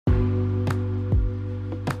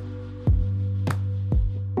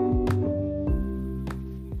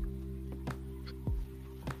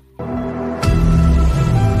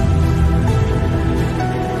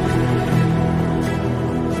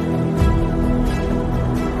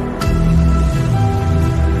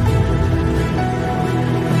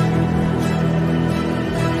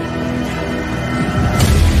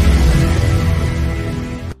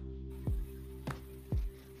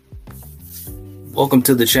Welcome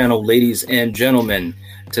to the channel, ladies and gentlemen.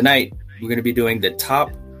 Tonight, we're going to be doing the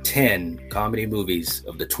top 10 comedy movies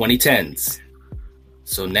of the 2010s.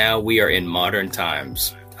 So now we are in modern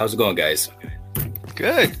times. How's it going, guys?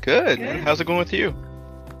 Good. How's it going with you?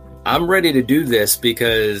 I'm ready to do this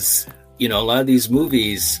because, a lot of these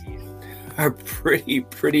movies are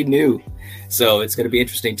pretty new. So it's going to be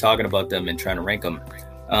interesting talking about them and trying to rank them.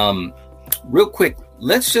 Real quick,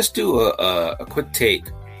 let's just do a quick take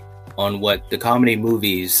on what the comedy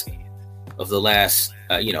movies of the last,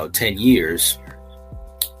 10 years,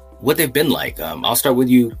 what they've been like. I'll start with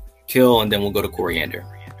you, Kill, and then we'll go to Coriander.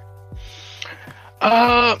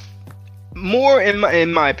 More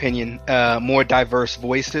in my opinion, more diverse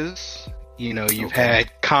voices. You've had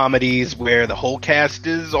comedies where the whole cast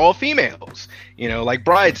is all females, like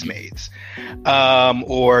Bridesmaids,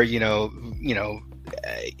 or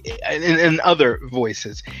and other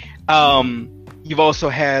voices. You've also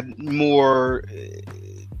had more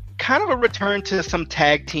kind of a return to some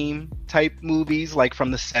tag team type movies, like from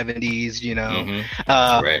the 70s,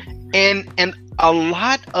 Right. And a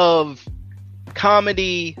lot of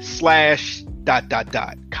comedy /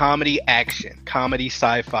 comedy action, comedy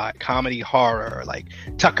sci-fi, comedy horror, like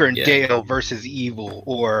Tucker and Dale versus Evil,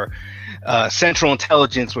 or Central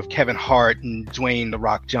Intelligence with Kevin Hart and Dwayne "The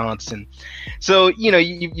Rock" Johnson. So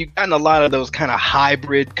you've gotten a lot of those kind of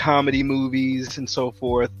hybrid comedy movies and so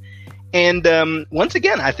forth. And once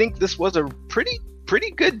again, I think this was a pretty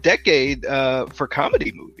good decade for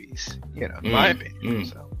comedy movies, in my opinion.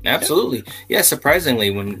 So, absolutely. Yeah,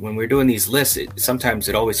 surprisingly, when we're doing these lists, sometimes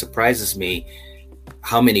it always surprises me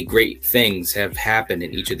how many great things have happened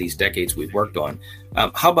in each of these decades we've worked on.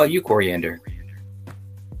 How about you, Coriander?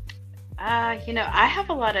 I have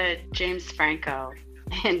a lot of James Franco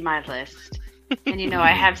in my list. And,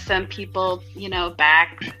 I have some people,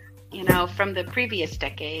 back, from the previous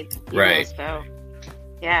decade. Right. So,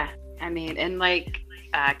 yeah. And like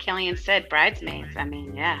Killian said, Bridesmaids.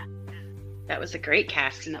 That was a great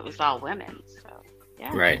cast, and it was all women. So,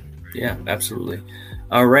 yeah. Right. Yeah, absolutely.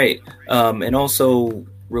 All right. And also,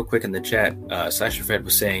 real quick in the chat, Sasha Fred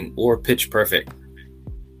was saying, or Pitch Perfect.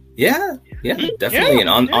 Yeah, definitely an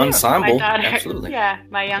ensemble. Daughter, absolutely. Yeah,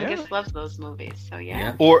 my youngest loves those movies. So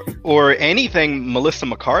yeah. Or anything Melissa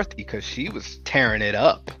McCarthy, because she was tearing it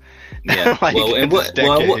up. Yeah.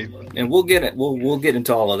 We'll get it. We'll get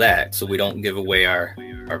into all of that, so we don't give away our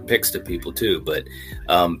picks to people too. But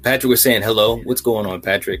Patrick was saying hello. What's going on,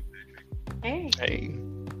 Patrick? Hey.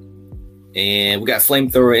 And we got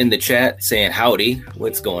Flamethrower in the chat saying howdy.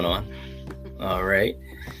 What's going on? All right.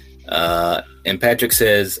 And Patrick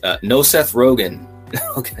says, no Seth Rogen.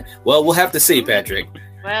 Okay. Well, we'll have to see, Patrick.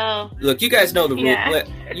 Well, look, you guys know the rules.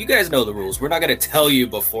 You guys know the rules. We're not going to tell you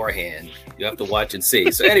beforehand. You have to watch and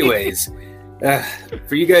see. So anyways,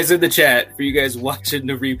 for you guys in the chat, for you guys watching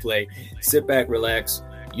the replay, sit back, relax.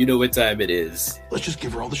 You know what time it is. Let's just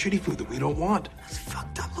give her all the shitty food that we don't want. It's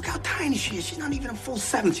fucked up. Look how tiny she is. She's not even a full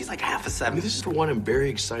 7. She's like half a 7. This is for one. I'm very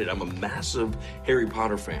excited. I'm a massive Harry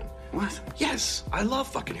Potter fan. What? Yes, I love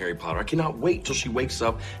fucking Harry Potter. I cannot wait till she wakes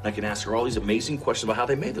up and I can ask her all these amazing questions about how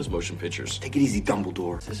they made those motion pictures. Take it easy,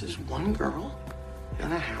 Dumbledore. This is one girl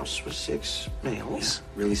in a house with 6 males.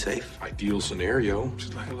 Yeah. Really safe. Ideal scenario.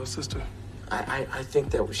 She's like a little sister. I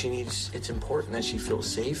think that what she needs, it's important that she feels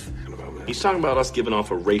safe. He's talking about us giving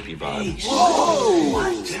off a rapey vibe. Hey, whoa!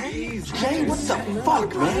 What? Jay, what the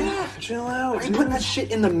fuck, man? Chill out. Are you putting that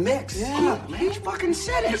shit in the mix? Yeah, man. He fucking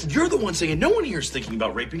said it. You're the one saying no one here is thinking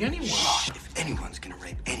about raping anyone. If anyone's gonna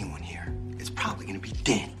rape anyone here, it's probably gonna be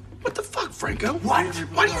Danny. What the fuck, Franco? What?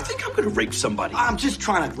 Why do you think I'm gonna rape somebody? I'm just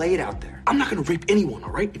trying to lay it out there. I'm not gonna rape anyone,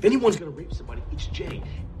 all right? If anyone's gonna rape somebody, it's Jay.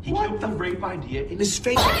 He killed the rape idea in his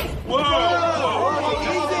face. Whoa!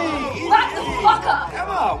 Easy! Back the fuck up!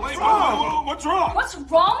 Emma, what's wrong? What's wrong? What's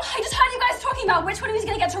wrong? I just had you guys talking about which one of you is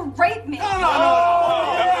gonna get to rape me. No.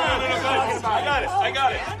 I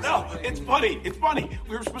got it. No, it's funny.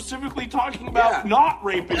 We were specifically talking about not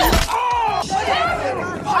raping you.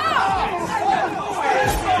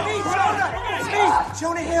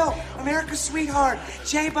 Jonah Hill, America's sweetheart,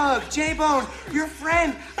 J-Bone, your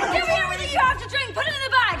friend. Give me everything you have to drink. Put it in the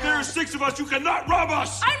bag. There are 6 of us. You cannot rob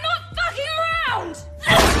us. I'm not fucking around.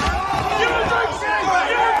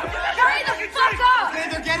 Hurry the fuck up. Okay,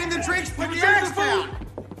 they're getting the drinks. Put the axe down.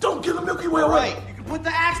 Don't give the Milky Way away. You can put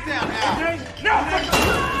the axe down now.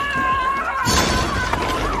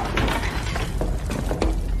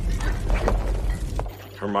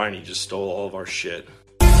 Hermione just stole all of our shit.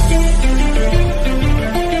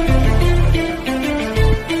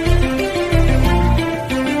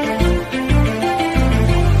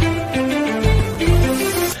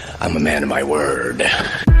 I'm a man of my word.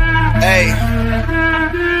 Hey,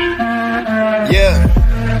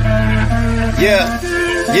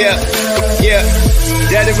 Yeah.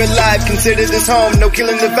 Dead or alive, consider this home. No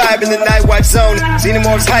killing the vibe in the night watch zone.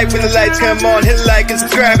 Xenomorph's hype when the lights come on. Hit a like and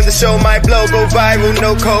subscribe and the show might blow. Go viral,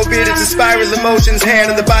 no COVID, it's a spiral. Emotions,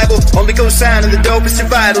 hand on the Bible. Only go sign on the dopest your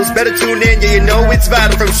vitals. Better tune in, yeah, you know it's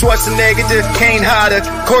vital. From Schwarzenegger to Kane Hodder,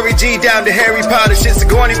 Corey G down to Harry Potter. Shit,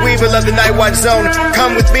 Sigourney Weaver, love the night watch zone.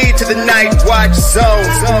 Come with me to the night watch zone.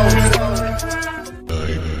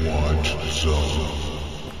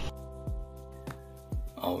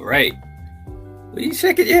 All right. What are you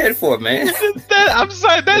shaking your head for, man? I'm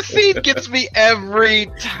sorry, that scene gets me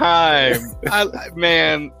every time.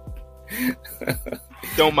 Man,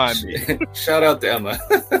 don't mind me. Shout out to Emma.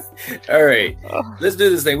 All right, let's do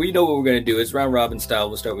this thing. We know what we're gonna do. It's round robin style.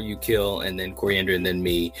 We'll start with you, Kill, and then Coriander, and then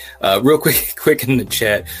me. Real quick in the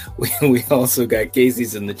chat. We also got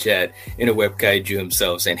Casey's in the chat in a web kaiju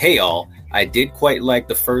himself saying, "Hey all, I did quite like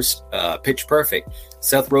the first Pitch Perfect.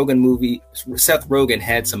 Seth Rogen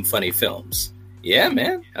had some funny films." Yeah,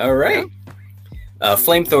 man. All right.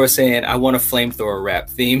 Flamethrower saying, "I want a flamethrower rap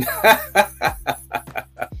theme."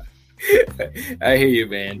 I hear you,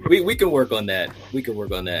 man. We can work on that.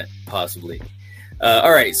 Possibly.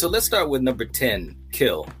 All right. So let's start with number 10,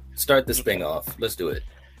 Kill. Start this thing off. Let's do it.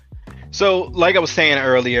 So, like I was saying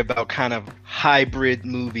earlier about kind of hybrid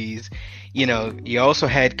movies, you know, you also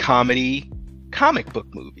had comic book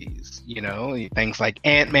movies, you know, things like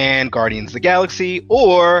Ant-Man, Guardians of the Galaxy,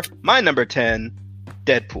 or my number 10,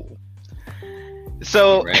 Deadpool.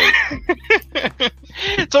 So, right.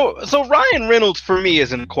 so Ryan Reynolds for me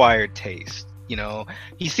is an acquired taste. You know,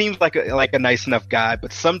 he seems like a nice enough guy,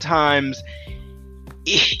 but sometimes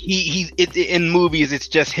in movies it's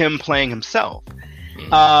just him playing himself.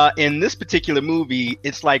 In this particular movie,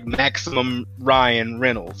 it's like maximum Ryan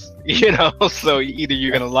Reynolds, you know, so either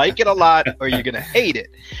you're going to like it a lot or you're going to hate it.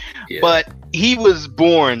 Yeah. But he was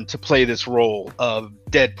born to play this role of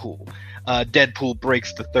Deadpool. Deadpool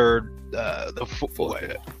breaks the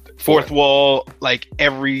fourth wall, like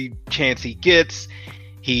every chance he gets.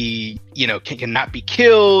 He, you know, cannot be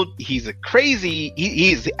killed. He's a crazy,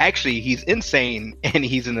 he's insane, and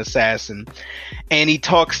he's an assassin, and he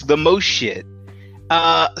talks the most shit.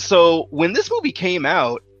 So when this movie came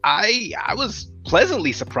out, I was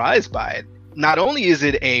pleasantly surprised by it. Not only is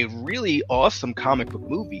it a really awesome comic book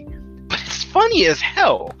movie, but it's funny as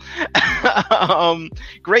hell.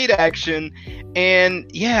 Great action. And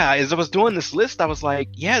yeah, as I was doing this list, I was like,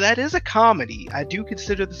 yeah, that is a comedy. I do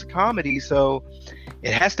consider this a comedy, so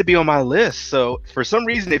it has to be on my list. So for some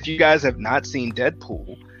reason, if you guys have not seen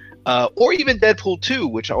Deadpool, or even Deadpool 2,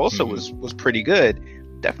 which also was pretty good,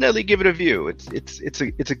 definitely give it a view.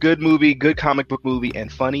 It's a good movie, good comic book movie,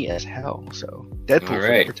 and funny as hell. So Deadpool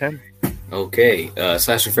for number 10. Okay,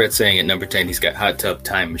 Slasher Fred saying at number 10 he's got Hot Tub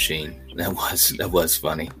Time Machine. That was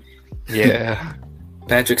funny. Yeah.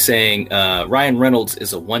 Patrick saying Ryan Reynolds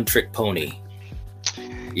is a one-trick pony.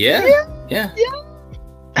 Yeah.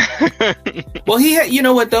 Well, you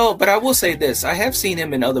know what though? But I will say this: I have seen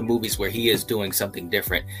him in other movies where he is doing something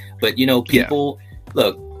different. But you know, people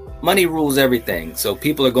look. Money rules everything. So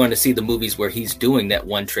people are going to see the movies where he's doing that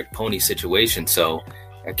one-trick pony situation. So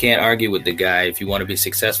I can't argue with the guy. If you want to be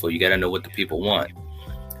successful, you got to know what the people want.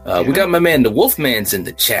 We got my man, the Wolfman's in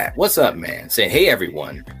the chat. What's up, man? Saying, hey,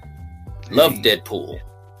 everyone. Love Deadpool.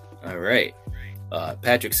 All right.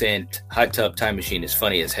 Patrick saying Hot Tub Time Machine is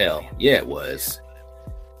funny as hell. Yeah, it was.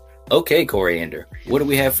 Okay, Coriander. What do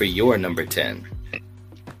we have for your number 10?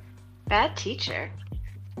 Bad Teacher.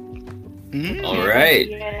 All right.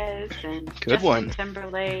 Yes, and good Justin one.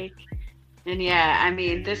 Timberlake. And yeah, I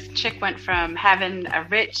mean, this chick went from having a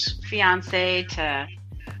rich fiance to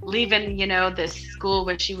leaving, you know, this school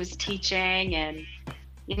where she was teaching, and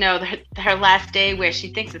you know, her last day where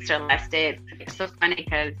she thinks it's her last day. It's so funny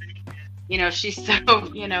because, you know, she's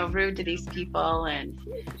so, you know, rude to these people, and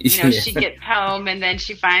you know, she gets home and then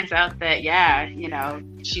she finds out that you know,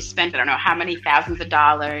 she spent I don't know how many thousands of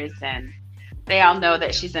dollars, and they all know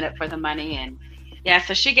that she's in it for the money, and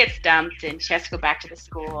so she gets dumped and she has to go back to the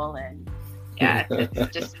school, and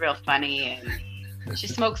it's just real funny, and she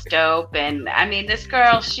smokes dope, and I mean, this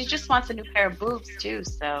girl, she just wants a new pair of boobs too,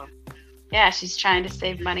 so she's trying to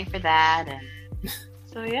save money for that, and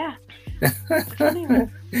so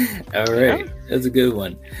all right, that's a good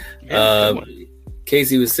one.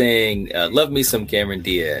 Casey was saying, love me some Cameron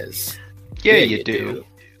Diaz. Yeah, you do.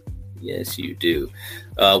 Yes, you do.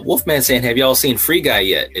 Wolfman saying, have y'all seen Free Guy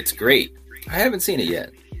yet? It's great. I haven't seen it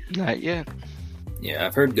yet. Not yet. Yeah,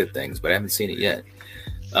 I've heard good things, but I haven't seen it yet.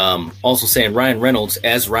 Also saying Ryan Reynolds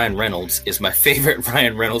as Ryan Reynolds is my favorite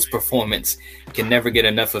Ryan Reynolds performance. Can never get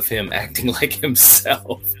enough of him acting like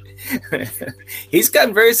himself. He's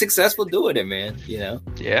gotten very successful doing it, man. You know.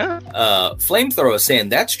 Yeah. Flamethrower is saying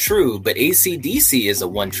that's true, but AC/DC is a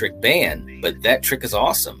one-trick band, but that trick is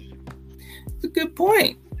awesome. That's a good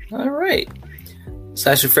point. All right.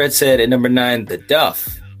 Sasha Fred said at number 9, The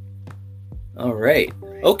Duff. All right.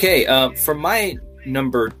 Okay. For my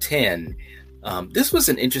number 10, this was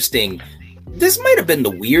an interesting. This might have been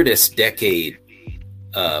the weirdest decade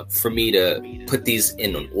for me to put these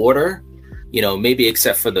in an order. You know, maybe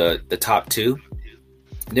except for the top 2.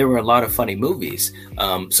 There were a lot of funny movies.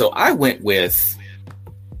 So I went with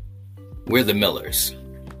We're the Millers.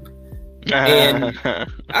 And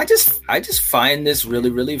I just find this really,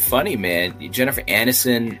 really funny, man. Jennifer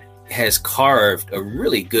Aniston has carved a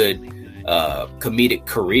really good comedic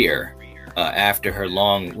career after her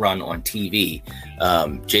long run on TV.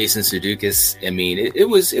 Jason Sudeikis, I mean, it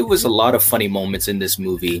was a lot of funny moments in this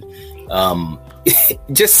movie.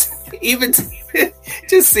 Just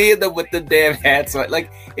seeing them with the damn hats on,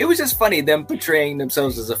 like, it was just funny, them portraying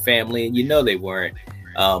themselves as a family, and you know they weren't.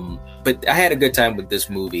 But I had a good time with this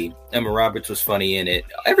movie. Emma Roberts was funny in it.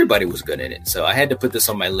 Everybody was good in it. So I had to put this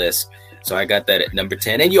on my list. So I got that at number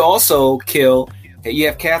 10. And you also you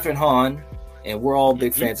have Catherine Hahn, and we're all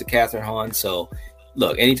big fans of Catherine Hahn. So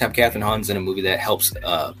look, anytime Catherine Hahn's in a movie, that helps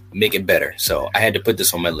make it better. So I had to put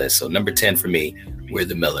this on my list. So number 10 for me, We're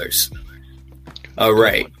the Millers. All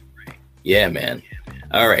right. Yeah, man.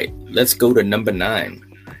 All right. Let's go to number 9.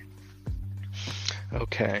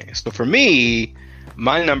 Okay. So for me,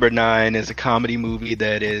 my number 9 is a comedy movie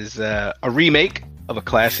that is a remake of a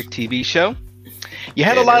classic TV show. You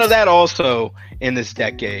had a lot of that also in this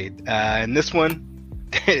decade. And this one,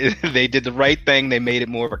 they did the right thing. They made it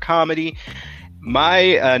more of a comedy.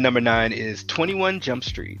 My number 9 is 21 Jump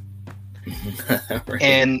Street.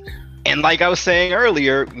 Right. And like I was saying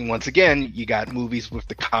earlier, once again, you got movies with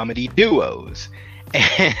the comedy duos.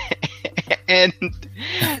 And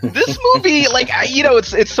this movie, like,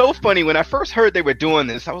 it's so funny. When I first heard they were doing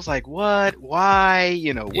this, I was like, what? Why?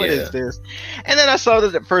 What is this? And then I saw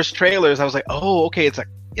the first trailers. I was like, oh, okay,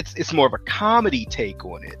 it's more of a comedy take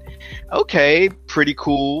on it. Okay, pretty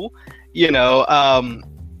cool. You have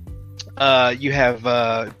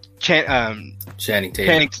Channing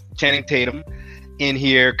Tatum in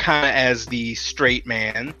here, kind of as the straight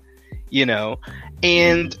man,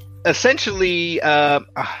 and essentially,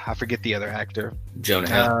 I forget the other actor. Jonah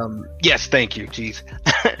Hill. Yes, thank you. Jeez.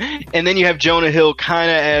 And then you have Jonah Hill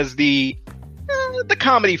kind of as the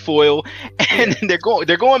comedy foil, and they're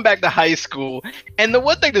going back to high school. And the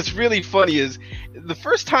one thing that's really funny is the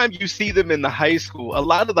first time you see them in the high school, a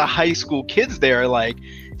lot of the high school kids there are like,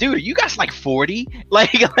 dude, are you guys like 40?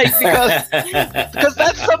 Like because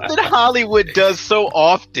that's something Hollywood does so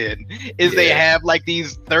often is they have like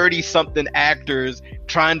these 30-something actors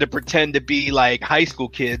trying to pretend to be like high school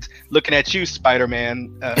kids looking at you,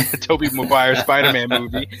 Spider-Man, Tobey Maguire Spider-Man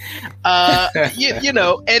movie. And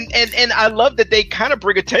I love that they kind of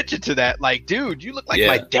bring attention to that. Like, dude, you look like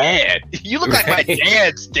my dad. You look like my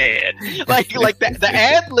dad's dad. Like the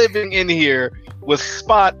ad-libbing in here was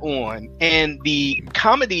spot on, and the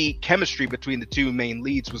comedy chemistry between the two main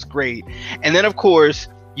leads was great. And then, of course,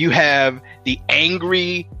 you have the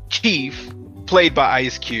angry chief played by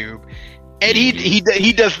Ice Cube, and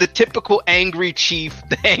he does the typical angry chief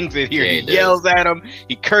things in here. He yells at him,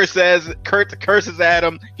 he curses at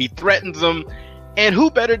him, he threatens him, and who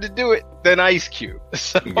better to do it than Ice Cube?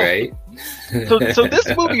 So, right. so this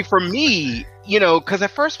movie for me, because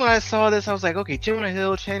at first when I saw this, I was like, okay, Jonah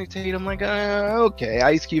Hill, Channing Tatum, like, okay,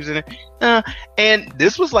 Ice Cube's in it, and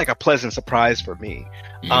this was like a pleasant surprise for me.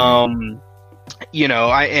 Mm-hmm.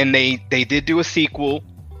 They did do a sequel.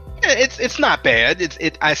 It's not bad.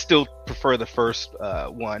 I still prefer the first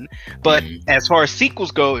one, but as far as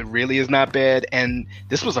sequels go, it really is not bad. And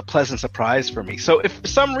this was a pleasant surprise for me. So if for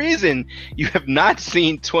some reason you have not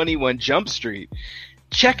seen 21 Jump Street,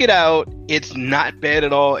 check it out. It's not bad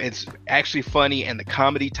at all. It's actually funny, and the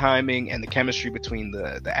comedy timing and the chemistry between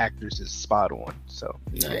the actors is spot on. So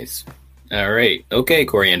nice. All right. Okay,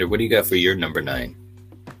 Coriander, what do you got for your number 9?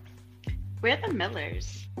 We're the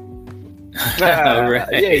Millers. Right.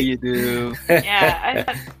 Yeah, you do. Yeah, I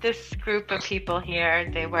thought this group of people here,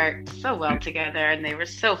 they worked so well together, and they were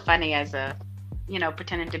so funny as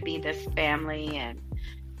pretending to be this family, and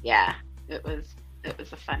yeah, it was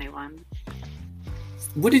a funny one.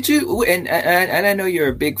 What did you, and I know you're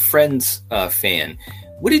a big Friends fan,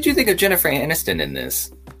 what did you think of Jennifer Aniston in this?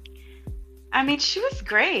 I mean, she was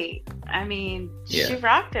great. I mean, she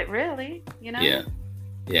rocked it, really,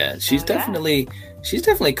 Yeah, she's definitely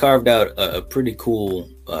carved out a pretty cool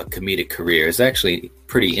comedic career. It's actually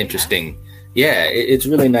pretty interesting Yeah, it's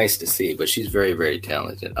really nice to see, but she's very, very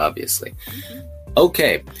talented, obviously.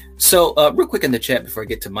 Okay, so real quick in the chat before I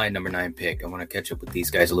get to my number 9 pick, I want to catch up with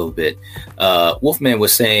these guys a little bit. Wolfman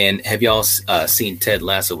was saying, have y'all seen Ted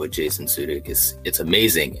Lasso with Jason Sudeikis? It's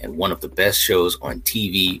amazing and one of the best shows on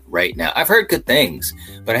TV right now. I've heard good things,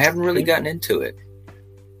 but I haven't really gotten into it.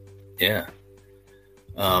 Yeah.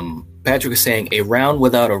 Patrick is saying, a round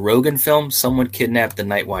without a Rogan film, someone kidnapped the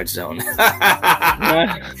Night Watch Zone. Come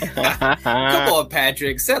on,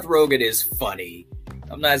 Patrick. Seth Rogen is funny.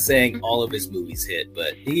 I'm not saying all of his movies hit,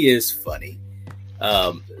 but he is funny.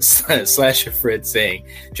 Slasher Fred saying,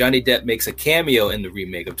 Johnny Depp makes a cameo in the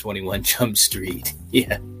remake of 21 Jump Street.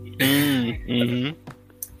 Yeah. Mm-hmm.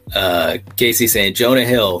 Casey saying, Jonah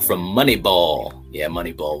Hill from Moneyball. Yeah,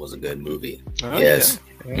 Moneyball was a good movie. Oh, yes.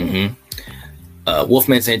 Yeah. Mm-hmm.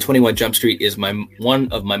 Wolfman saying 21 Jump Street is one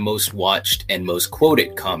of my most watched and most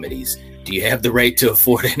quoted comedies. Do you have the right to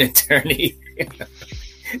afford an attorney?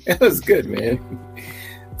 That was good, man.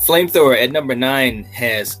 Flamethrower at number 9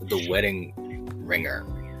 has The Wedding Ringer.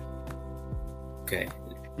 Okay.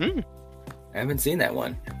 I haven't seen that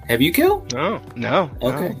one. Have you, Kill? No.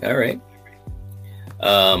 Okay, all right.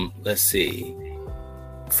 Let's see.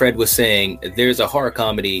 Fred was saying there's a horror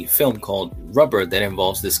comedy film called Rubber that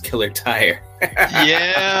involves this killer tire.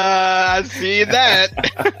 Yeah, I see that.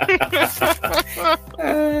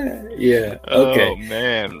 Yeah. Okay. Oh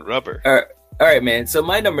man, Rubber. All right, man. So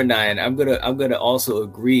my number 9, I'm gonna also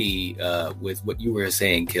agree with what you were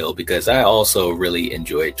saying, Kill, because I also really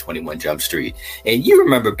enjoyed 21 Jump Street. And you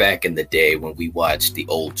remember back in the day when we watched the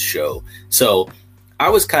old show. So I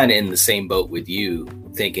was kind of in the same boat with you,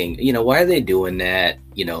 thinking, why are they doing that?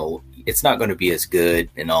 It's not going to be as good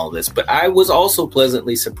and all this. But I was also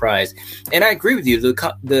pleasantly surprised. And I agree with you.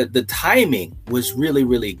 The timing was really,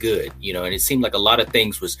 really good, and it seemed like a lot of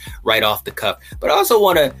things was right off the cuff. But I also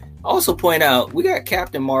want to point out, we got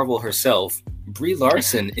Captain Marvel herself, Brie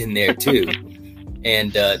Larson, in there too.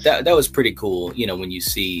 And that was pretty cool, when you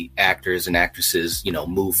see actors and actresses,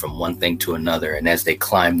 move from one thing to another and as they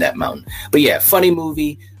climb that mountain. But yeah, funny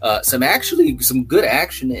movie, some good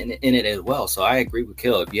action in it as well. So I agree with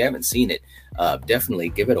Kill. If you haven't seen it, definitely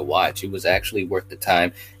give it a watch. It was actually worth the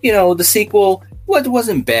time. The sequel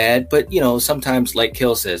wasn't bad, but sometimes, like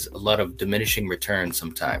Kill says, a lot of diminishing returns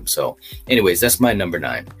sometimes. So anyways, that's my number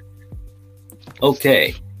 9.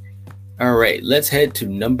 Okay. All right, let's head to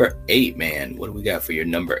number 8, man. What do we got for your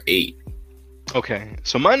number 8? Okay,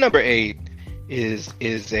 so my number 8 is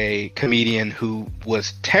a comedian who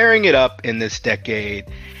was tearing it up in this decade,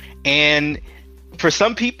 and for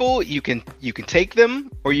some people, you can take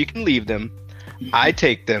them or you can leave them. I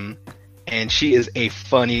take them, and she is a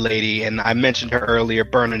funny lady, and I mentioned her earlier,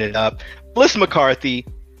 burning it up. Melissa McCarthy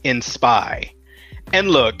in Spy,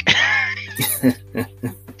 and look.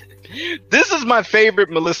 This is my favorite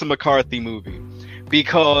Melissa McCarthy movie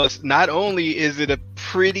because not only is it a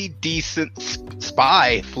pretty decent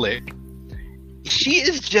spy flick, she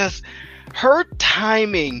is just, her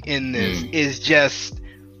timing in this is just,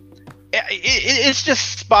 it's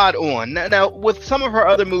just spot on. Now, with some of her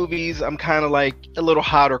other movies, I'm kind of like a little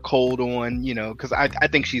hot or cold on, because I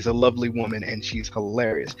think she's a lovely woman and she's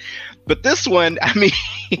hilarious. But this one, I mean,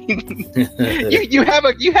 you have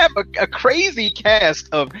a crazy cast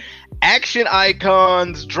of action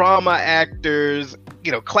icons, drama actors,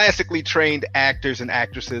 classically trained actors and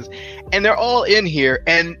actresses, and they're all in here,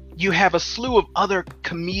 and you have a slew of other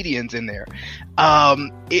comedians in there.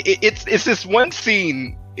 It's this one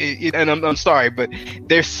scene, and I'm sorry, but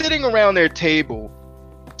they're sitting around their table,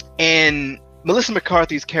 and Melissa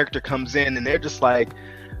McCarthy's character comes in, and they're just like,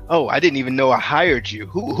 oh, I didn't even know I hired you.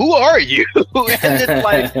 Who are you? And it's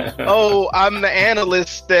like, oh, I'm the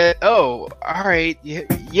analyst that, oh, all right.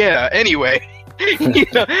 Yeah. Anyway,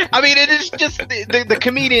 I mean, it is just the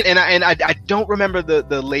comedian. And I don't remember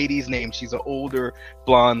the lady's name. She's an older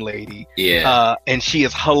blonde lady. Yeah. And she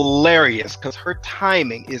is hilarious because her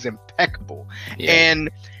timing is impeccable. Yeah. And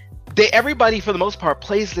everybody, for the most part,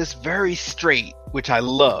 plays this very straight, which I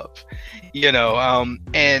love.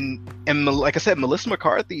 And like I said, Melissa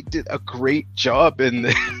McCarthy did a great job in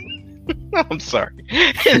this. I'm sorry,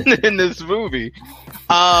 in this movie.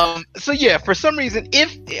 So yeah, for some reason,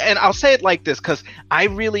 and I'll say it like this, because I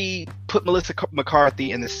really put Melissa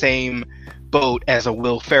McCarthy in the same boat as a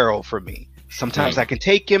Will Ferrell for me. Sometimes I can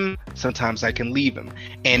take him, sometimes I can leave him.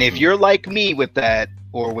 And if you're like me with that,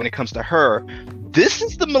 or when it comes to her, this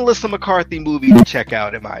is the Melissa McCarthy movie to check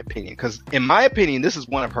out, in my opinion, because in my opinion, this is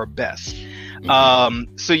one of her best.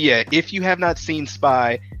 So yeah, if you have not seen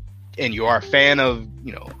Spy and you are a fan of,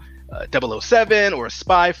 007 or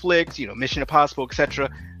spy flicks, Mission Impossible, etc.,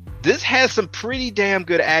 this has some pretty damn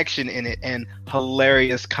good action in it and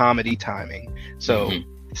hilarious comedy timing. So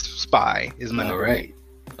Spy is my number 8.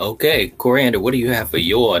 Okay, Coriander, what do you have for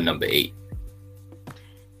your number 8?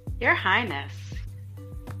 Your Highness.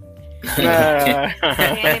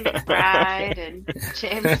 Danny McBride and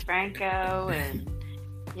James Franco and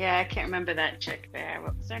I can't remember that chick there.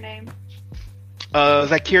 What was her name? Is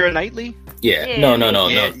that Keira Knightley? Yeah.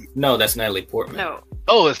 No, that's Natalie Portman. No.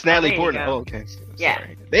 Oh, it's Natalie Portman. Oh, okay. Yeah.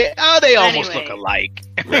 Sorry. They almost look alike.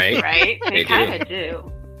 Right. Right? They kind of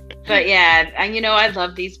do. But and I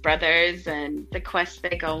love these brothers and the quest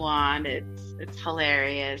they go on. It's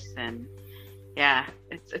hilarious, and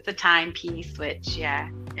it's a timepiece which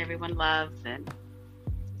everyone loves, and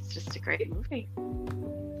it's just a great movie.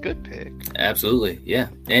 Good pick. Absolutely, yeah.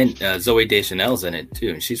 And Zooey Deschanel's in it too,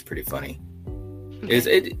 and she's pretty funny.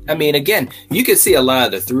 I mean, again, you can see a lot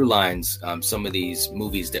of the through lines. Some of these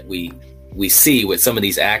movies that we see with some of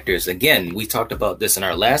these actors. Again, we talked about this in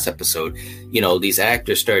our last episode. These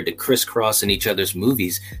actors started to crisscross in each other's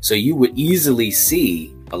movies, so you would easily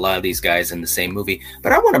see a lot of these guys in the same movie.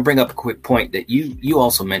 But I want to bring up a quick point that you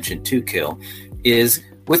also mentioned too, Kill, is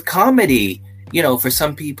with comedy. For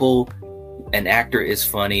some people, an actor is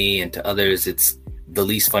funny, and to others, it's the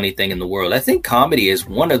least funny thing in the world. I think comedy is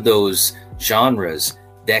one of those genres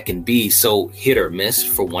that can be so hit or miss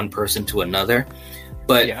for one person to another.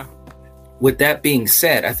 But with that being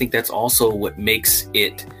said, I think that's also what makes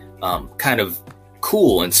it kind of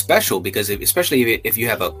cool and special, because especially if you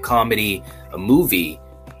have a comedy, a movie,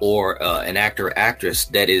 or an actor or actress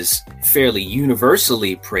that is fairly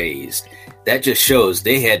universally praised, that just shows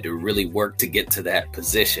they had to really work to get to that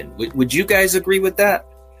position. Would you guys agree with that?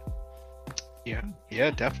 Yeah,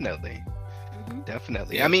 definitely.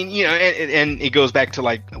 Definitely. Yeah. I mean, and it goes back to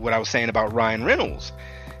like what I was saying about Ryan Reynolds.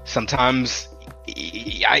 Sometimes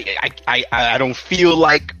I don't feel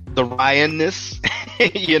like the Ryanness,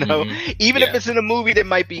 even if it's in a movie that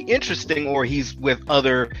might be interesting, or he's with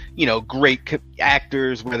other, great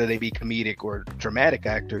actors, whether they be comedic or dramatic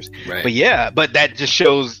actors. Right. But that just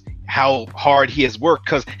shows how hard he has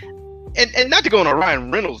worked. And not to go on a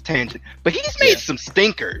Ryan Reynolds tangent, but he's made some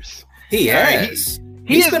stinkers. He has.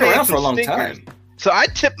 He's been around for a long time. So I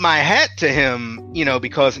tip my hat to him,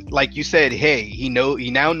 because like you said, hey, he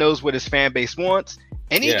now knows what his fan base wants,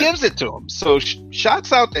 and he gives it to them. So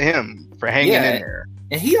shouts out to him for hanging in there.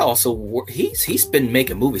 And he also he's been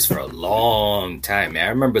making movies for a long time, man. I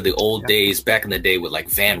remember the old days back in the day with like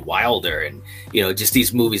Van Wilder, and just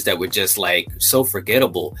these movies that were just like so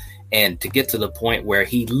forgettable. And to get to the point where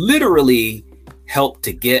he literally helped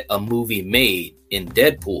to get a movie made in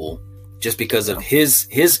Deadpool, just because of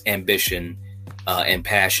his ambition and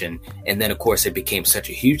passion. And then, of course, it became such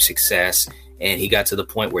a huge success. And he got to the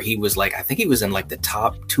point where he was like, I think he was in like the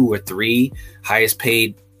top 2 or 3 highest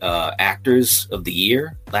paid actors of the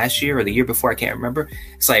year last year or the year before. I can't remember.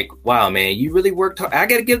 It's like, wow, man, you really worked hard. I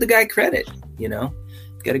got to give the guy credit,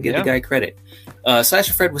 got to give the guy credit.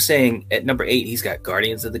 Slasher Fred was saying at number 8, he's got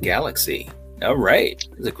Guardians of the Galaxy. All right.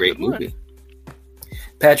 It's a great movie.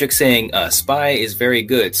 Patrick saying, Spy is very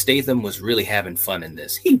good. Statham was really having fun in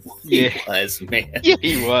this. He was, man. Yeah,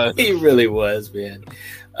 he was. He really was, man.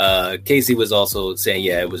 Casey was also saying,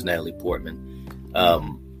 it was Natalie Portman.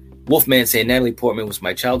 Wolfman saying, Natalie Portman was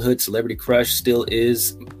my childhood celebrity crush, still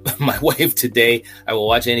is my wife today. I will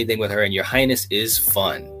watch anything with her, and Your Highness is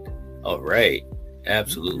fun. All right.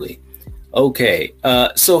 Absolutely. Okay.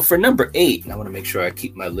 So for number 8, and I want to make sure I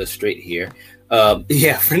keep my list straight here.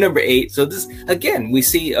 For number 8. So this, again, we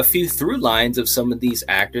see a few through lines of some of these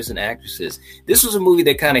actors and actresses. This was a movie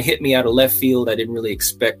that kind of hit me out of left field. I didn't really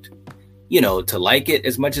expect, to like it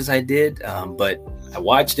as much as I did. But I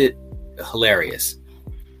watched it. Hilarious.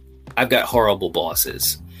 I've got Horrible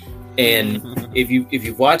Bosses. And if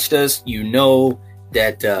you've watched us,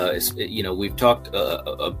 that, we've talked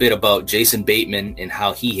a bit about Jason Bateman and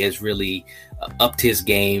how he has really upped his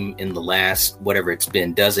game in the last, whatever it's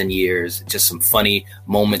been, dozen years, just some funny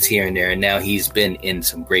moments here and there. And now he's been in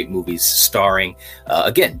some great movies starring,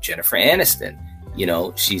 again, Jennifer Aniston.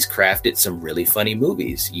 She's crafted some really funny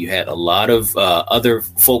movies. You had a lot of other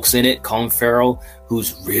folks in it. Colin Farrell,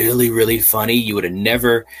 who's really, really funny. You would have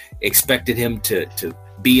never expected him to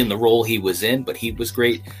be in the role he was in, but he was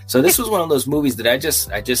great. So this was one of those movies that I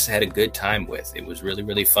just had a good time with. It was really,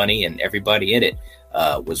 really funny, and everybody in it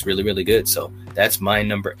was really, really good. So that's my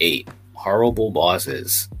number 8, Horrible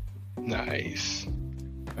Bosses. Nice.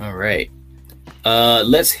 All right.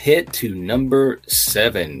 Let's hit to number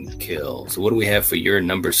 7, Kill. So what do we have for your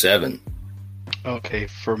number 7? Okay,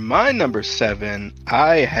 for my number 7,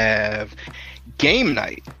 I have Game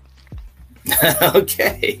Night.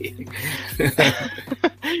 Okay.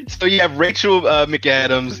 So you have Rachel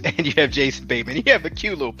McAdams and you have Jason Bateman. You have a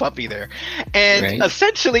cute little puppy there. And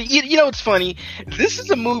essentially, you know, it's funny. This is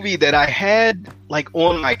a movie that I had like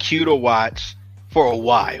on my queue to watch for a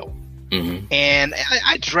while. Mm-hmm. And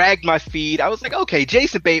I dragged my feet. I was like, okay,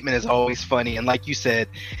 Jason Bateman is always funny. And like you said,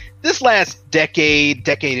 this last decade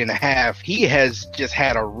and a half, he has just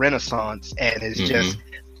had a renaissance and is just,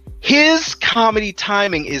 his comedy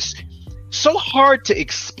timing is so hard to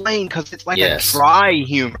explain because it's like a dry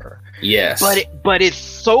humor. Yes. But it's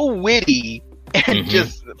so witty and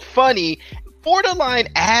just funny, borderline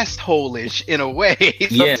asshole-ish in a way.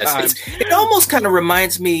 Yes. It almost kind of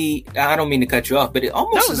reminds me, I don't mean to cut you off, but it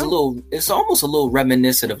almost is a little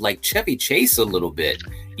reminiscent of like Chevy Chase a little bit.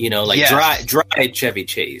 You know, like dry Chevy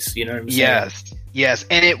Chase. You know what I'm saying? Yes.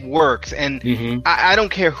 And it works. And I don't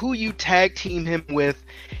care who you tag team him with.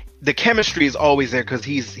 The chemistry is always there because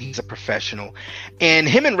he's a professional. And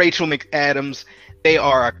him and Rachel McAdams, they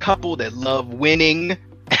are a couple that love winning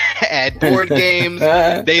at board games.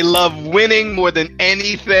 They love winning more than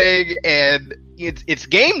anything. And it's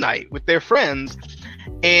game night with their friends.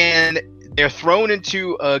 And they're thrown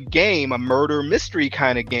into a game, a murder mystery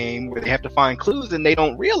kind of game where they have to find clues and they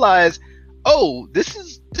don't realize, oh, this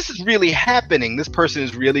is really happening. This person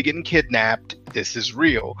is really getting kidnapped. This is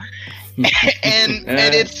real. and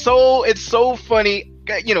it's so funny.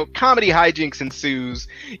 You know, comedy hijinks ensues.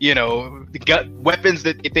 You know, weapons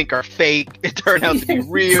that you think are fake, it turn out to be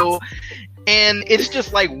real. And it's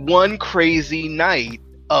just like one crazy night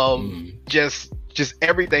of just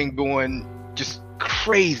everything going just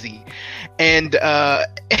crazy. And I'm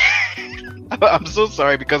so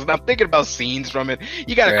sorry because I'm thinking about scenes from it.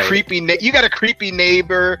 You got a creepy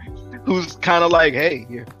neighbor who's kind of like, hey,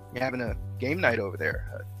 you're having a game night over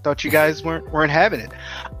there. Thought you guys weren't having it.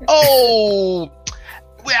 Oh,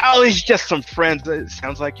 well, it's just some friends. It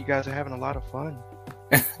sounds like you guys are having a lot of fun.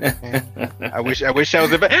 I wish I was like.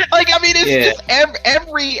 I mean, it's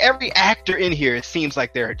every actor in here. It seems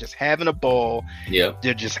like they're just having a ball. Yeah,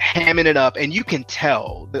 they're just hamming it up, and you can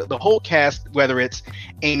tell the whole cast, whether it's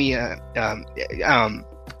Amy, Rachel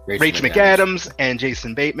McAdams and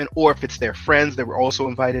Jason Bateman, or if it's their friends that were also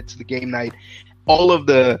invited to the game night. All of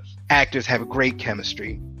the actors have a great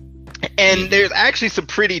chemistry. And there's actually some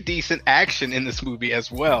pretty decent action in this movie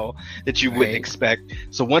as well that you wouldn't expect.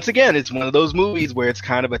 So once again, it's one of those movies where it's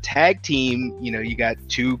kind of a tag team. You know, you got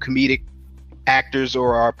two comedic actors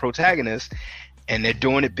or our protagonists, and they're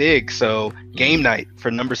doing it big. So game night for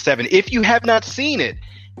number 7. If you have not seen it,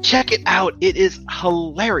 check it out. It is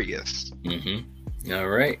hilarious. All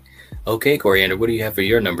right. Okay, Coriander, what do you have for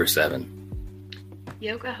your number 7?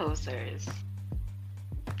 Yoga Hosers.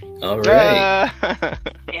 All right.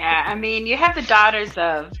 Yeah, I mean, you have the daughters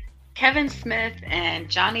of Kevin Smith and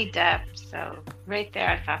Johnny Depp. So right there,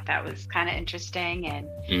 I thought that was kind of interesting. And,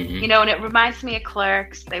 you know, and it reminds me of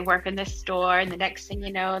Clerks. They work in this store, and the next thing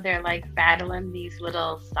you know, they're like battling these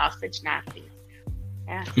little sausage Nazis.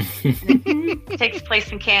 Yeah. It takes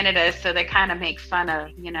place in Canada, so they kind of make fun of,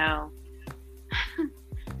 you know,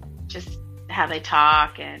 just how they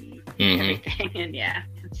talk and everything. And yeah,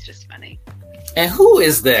 it's just funny. And who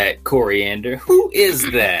is that, Coriander? Who is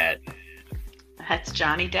that? That's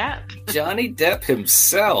Johnny Depp. Johnny Depp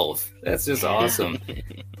himself. That's just awesome.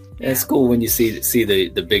 It's cool when you see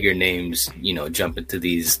the bigger names, you know, jump into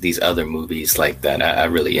these other movies like that. I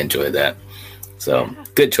really enjoy that. So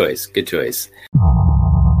good choice. Good choice.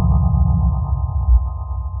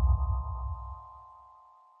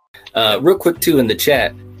 Real quick too in the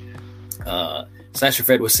chat. Sasha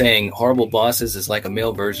Fred was saying Horrible Bosses is like a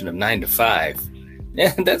male version of 9 to 5.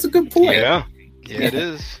 Yeah, that's a good point. Yeah, it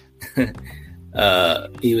is.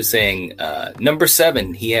 He was saying number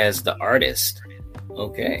 7, he has The Artist.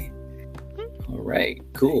 Okay. All right.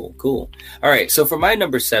 Cool. All right. So for my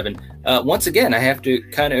number 7, once again, I have to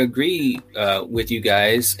kind of agree with you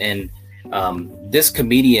guys. And this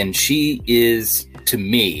comedian, she is, to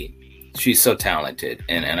me, she's so talented.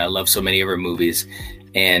 And I love so many of her movies.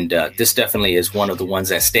 And this definitely is one of the ones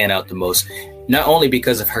that stand out the most, not only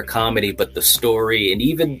because of her comedy, but the story and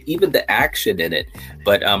even the action in it.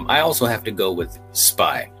 But I also have to go with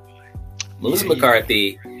Spy. Melissa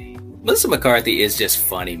McCarthy is just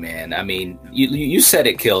funny, man. I mean, you said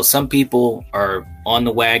it, Kill. Some people are on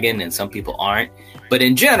the wagon and some people aren't. But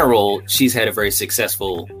in general, she's had a very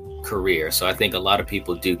successful career. So I think a lot of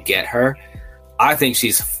people do get her. I think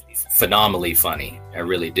she's phenomenally funny. I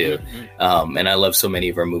really do. And I love so many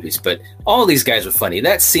of her movies, but all these guys are funny.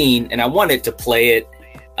 That scene, and I wanted to play it.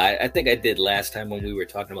 I think I did last time when we were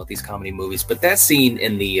talking about these comedy movies, but that scene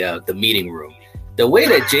in the meeting room, the way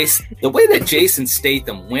that Jason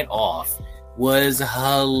Statham went off was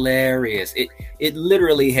hilarious. It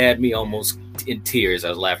literally had me almost in tears. I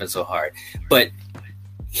was laughing so hard. But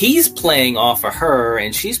he's playing off of her,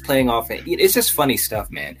 and she's playing off. It's just funny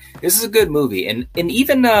stuff, man. This is a good movie, and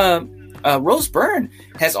even Rose Byrne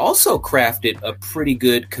has also crafted a pretty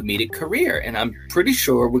good comedic career, and I'm pretty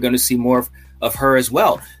sure we're going to see more of her as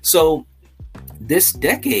well. So this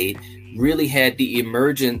decade really had the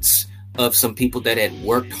emergence of some people that had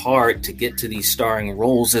worked hard to get to these starring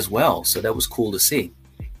roles as well. So that was cool to see.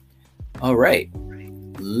 All right,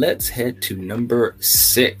 let's head to number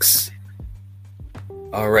 6.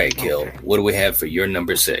 All right, Gil, what do we have for your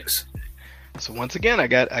number 6? So once again, I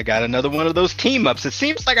got another one of those team ups. It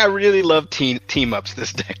seems like I really love team ups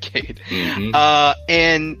this decade. Mm-hmm.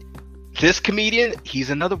 And this comedian, he's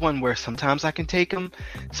another one where sometimes I can take him,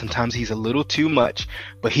 sometimes he's a little too much,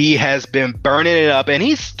 but he has been burning it up, and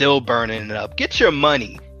he's still burning it up. Get your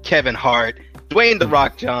money, Kevin Hart, Dwayne "The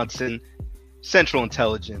Rock" Johnson, Central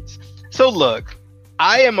Intelligence. So look,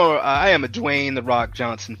 I am a Dwayne "The Rock"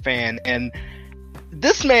 Johnson fan, and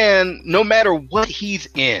this man, no matter what he's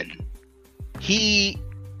in, he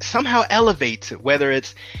somehow elevates it, whether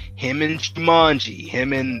it's him in Jumanji,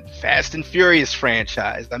 him in Fast and Furious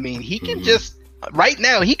franchise. I mean, he can just, right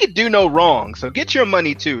now, he could do no wrong. So get your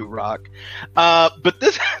money too, Rock. But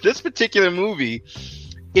this particular movie,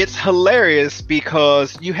 it's hilarious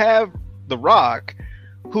because you have The Rock,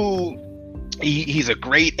 who he's a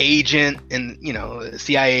great agent and,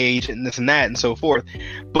 CIA agent and this and that and so forth.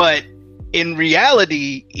 But in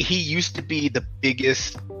reality, he used to be the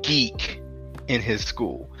biggest geek in his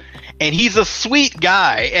school, and he's a sweet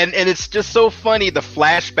guy, and it's just so funny, the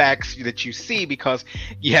flashbacks that you see, because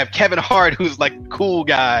you have Kevin Hart, who's like a cool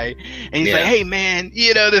guy, and he's like, hey man,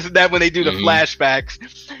 this and that, when they do the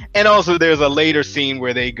flashbacks. And also there's a later scene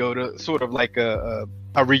where they go to sort of like a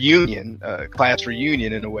reunion, a class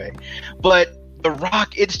reunion in a way. But The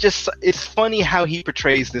Rock, it's funny how he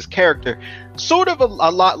portrays this character, sort of a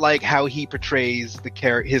lot like how he portrays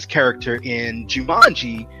his character in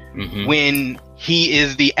Jumanji, when he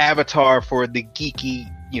is the avatar for the geeky,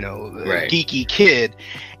 geeky kid.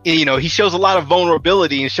 He shows a lot of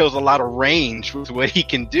vulnerability and shows a lot of range with what he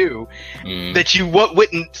can do that you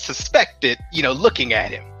wouldn't suspect it, looking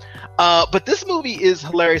at him. But this movie is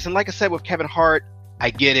hilarious, and like I said, with Kevin Hart, I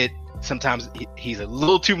get it. Sometimes he's a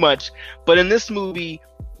little too much, but in this movie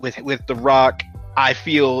with The Rock, I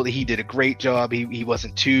feel he did a great job. He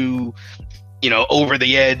wasn't too, over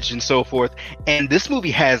the edge and so forth. And this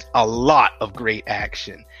movie has a lot of great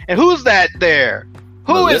action. And who's that there?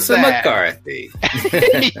 Who is that? McCarthy.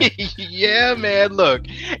 Yeah, man. Look,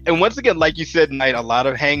 and once again, like you said, Knight, a lot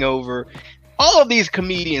of Hangover. All of these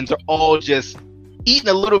comedians are all just eating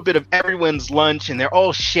a little bit of everyone's lunch, and they're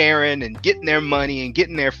all sharing and getting their money and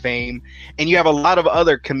getting their fame. And you have a lot of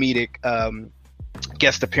other comedic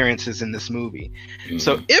guest appearances in this movie.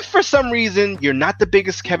 So if for some reason you're not the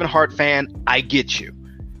biggest Kevin Hart fan, I get you.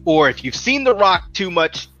 Or if you've seen The Rock too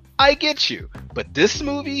much, I get you. But this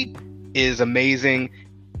movie is amazing.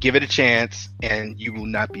 Give it a chance and you will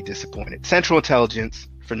not be disappointed. Central Intelligence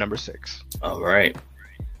for number 6. All right.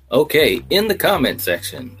 Okay, in the comment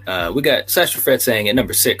section, we got Sasha Fred saying at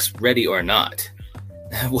number 6, Ready or Not.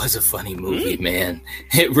 That was a funny movie, man.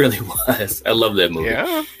 It really was. I love that movie.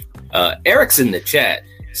 Yeah. Eric's in the chat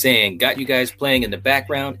saying, got you guys playing in the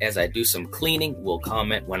background as I do some cleaning. We'll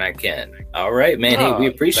comment when I can. All right, man. Hey, we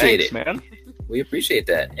appreciate it, man. We appreciate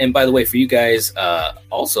that. And by the way, for you guys,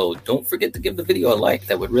 also, don't forget to give the video a like.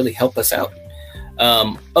 That would really help us out.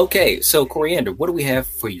 Okay, so Coriander, what do we have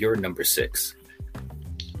for your number 6?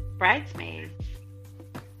 Bridesmaids.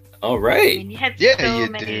 All right. I mean, you had so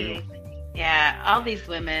many. Yeah, all these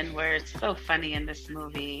women were so funny in this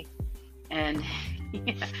movie. And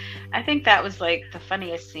I think that was like the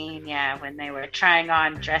funniest scene, when they were trying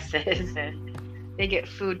on dresses and they get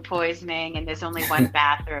food poisoning and there's only one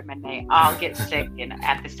bathroom and they all get sick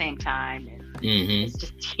at the same time. And it's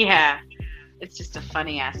just, it's just a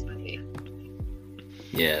funny ass movie.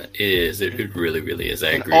 Yeah, it is. It really, really is. I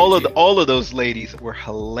agree. All of those ladies were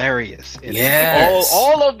hilarious. Yes.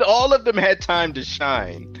 All of them had time to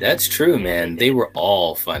shine. That's true, man. They were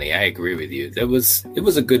all funny. I agree with you. It was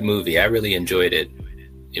a good movie. I really enjoyed it.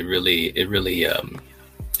 It really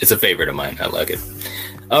it's a favorite of mine. I like it.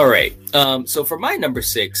 All right. So for my number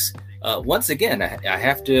 6, once again, I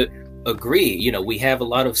have to agree. We have a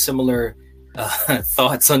lot of similar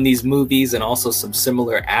thoughts on these movies and also some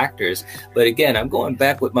similar actors. But again, I'm going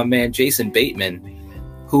back with my man Jason Bateman,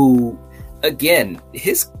 who, again,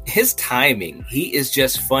 his timing, he is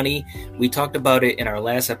just funny. We talked about it in our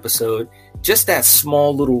last episode. Just that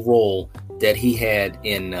small little role that he had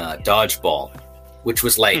in Dodgeball. which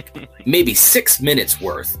was like maybe 6 minutes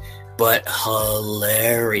worth, but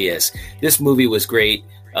hilarious. This movie was great.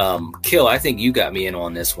 Kill, I think you got me in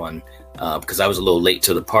on this one because I was a little late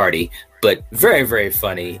to the party, but very, very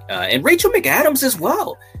funny. And Rachel McAdams as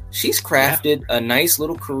well. She's crafted a nice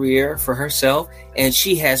little career for herself, and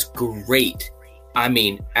she has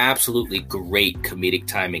absolutely great comedic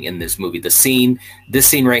timing in this movie. This scene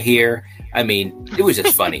right here, I mean, it was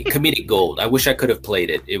just funny. Comedic gold. I wish I could have played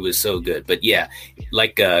it. It was so good. But yeah,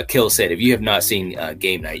 like Kill said, if you have not seen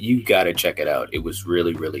Game Night, you got to check it out. It was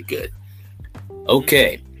really, really good.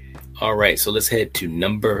 Okay. All right. So let's head to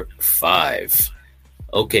number 5.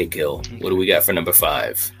 Okay, Kill. What do we got for number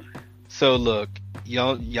 5? So look,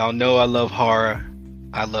 y'all know I love horror.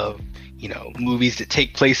 I love, movies that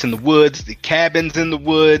take place in the woods, the cabins in the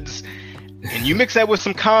woods. And you mix that with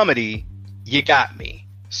some comedy, you got me.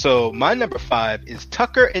 So my number 5 is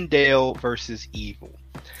Tucker and Dale versus Evil.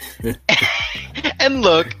 And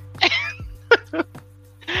look,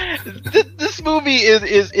 this movie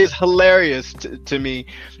is hilarious to me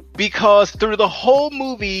because through the whole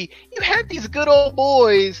movie, you have these good old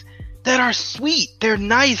boys that are sweet. They're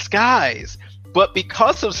nice guys. But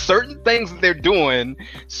because of certain things that they're doing,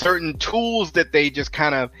 certain tools that they just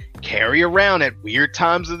kind of carry around at weird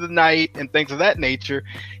times of the night and things of that nature,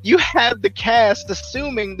 you have the cast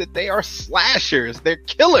assuming that they are slashers, they're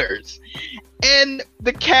killers. And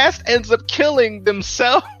the cast ends up killing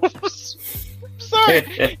themselves.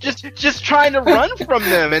 Sorry, just trying to run from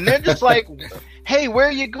them. And they're just like, hey, where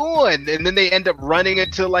are you going? And then they end up running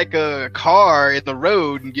into like a car in the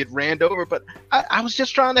road and get ran over. But I was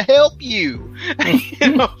just trying to help you.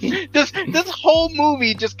 This whole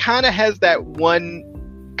movie just kind of has that one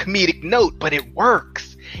comedic note, but it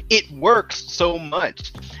works. It works so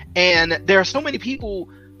much. And there are so many people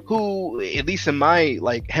who, at least in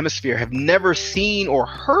my hemisphere, have never seen or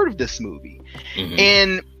heard of this movie. Mm-hmm.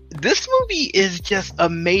 And this movie is just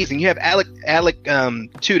amazing. You have Alec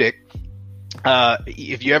Tudyk.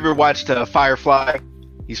 If you ever watched Firefly,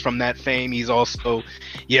 he's from that fame. He's also,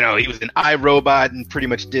 he was in iRobot and pretty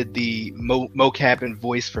much did the mocap and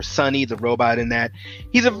voice for Sonny, the robot in that.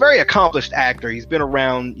 He's a very accomplished actor. He's been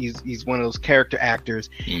around. He's one of those character actors.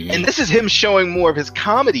 Mm-hmm. And this is him showing more of his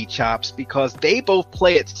comedy chops because they both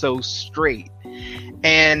play it so straight.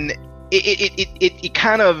 And it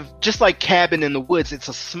kind of, just like Cabin in the Woods, it's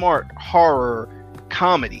a smart horror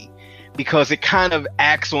comedy because it kind of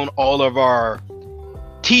acts on all of our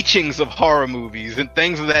teachings of horror movies and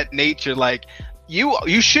things of that nature. Like,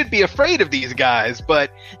 you should be afraid of these guys,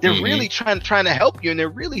 but they're mm-hmm. really trying to help you, and they're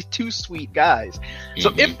really two sweet guys. Mm-hmm.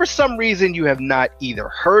 So if for some reason you have not either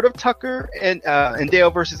heard of Tucker and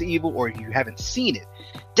Dale versus Evil, or you haven't seen it,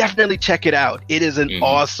 definitely check it out. It is an mm-hmm.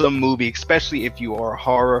 awesome movie, especially if you are a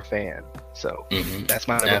horror fan. So mm-hmm. that's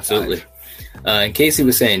my number absolutely. 5. And Casey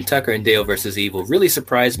was saying Tucker and Dale versus Evil really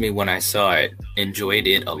surprised me when I saw it. Enjoyed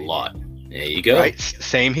it a lot. There you go. Right,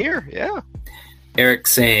 same here. Yeah. Eric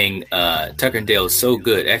saying Tucker and Dale is so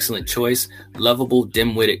good. Excellent choice. Lovable,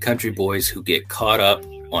 dim-witted country boys who get caught up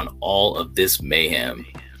on all of this mayhem.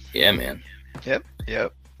 Yeah, man.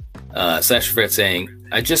 Yep. Sash Fred saying,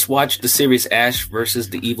 I just watched the series Ash versus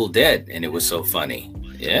the Evil Dead, and it was so funny.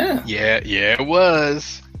 Yeah, it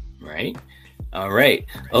was. Right. All right.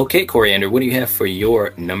 Okay, Coriander, what do you have for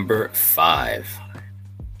your number 5?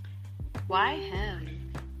 Why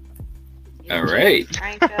him? All right.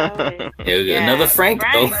 Franco. Another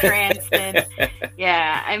Franco. Bryan Cranston.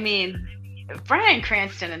 Yeah, I mean, Bryan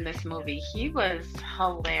Cranston in this movie, he was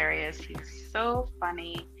hilarious. He's so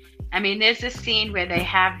funny. I mean, there's this scene where they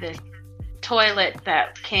have this toilet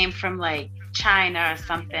that came from like China or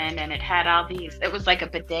something, and it had all these, it was like a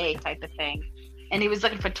bidet type of thing. And he was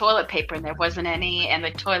looking for toilet paper and there wasn't any, and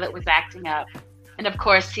the toilet was acting up. And of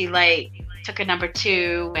course he took a number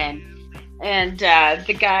 2, and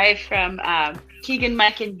the guy from Keegan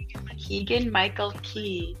Michael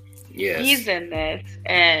Key, yes, he's in this,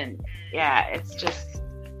 and yeah,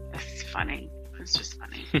 it's funny. It's just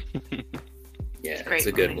funny. Yeah, it's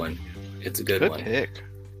a good one. It's a good one. Pick.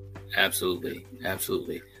 Absolutely.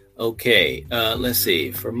 Okay, let's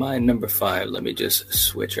see. For my number 5, let me just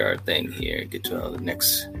switch our thing here. Get to the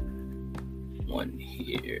next one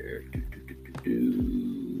here.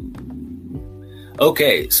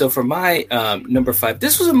 Okay, so for my number 5,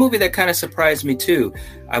 this was a movie that kind of surprised me too.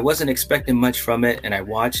 I wasn't expecting much from it, and I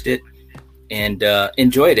watched it and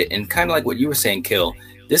enjoyed it. And kind of like what you were saying, Kill,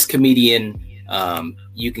 this comedian,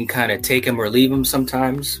 you can kind of take him or leave him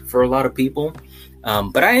sometimes for a lot of people.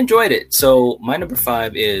 But I enjoyed it. So my number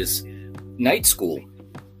 5 is Night School.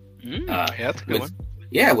 Yeah, that's a good one.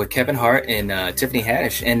 Yeah, with Kevin Hart and Tiffany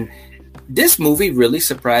Haddish. And this movie really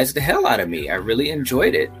surprised the hell out of me. I really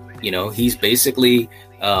enjoyed it. He's basically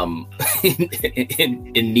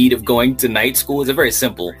in need of going to night school. It's a very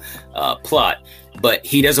simple plot, but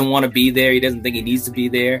he doesn't want to be there. He doesn't think he needs to be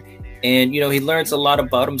there. And, he learns a lot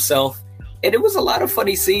about himself. And it was a lot of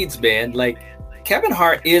funny scenes, man. Like, Kevin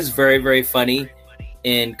Hart is very, very funny.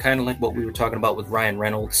 And kind of like what we were talking about with Ryan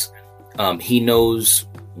Reynolds. He knows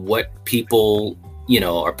what people,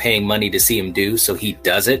 are paying money to see him do. So he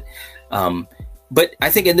does it. But I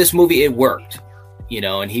think in this movie, it worked.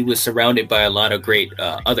 And he was surrounded by a lot of great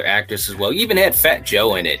other actors as well. You even had Fat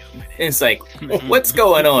Joe in it. And it's like, what's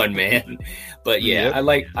going on, man? But yeah,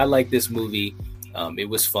 yep. I like this movie. It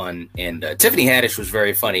was fun, and Tiffany Haddish was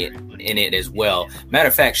very funny in it as well. Matter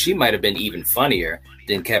of fact, she might have been even funnier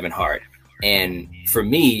than Kevin Hart. And for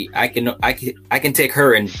me, I can take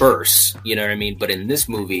her in bursts. You know what I mean? But in this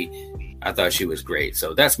movie, I thought she was great.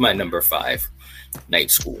 So that's my number 5,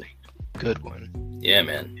 Night School. Good one. Yeah,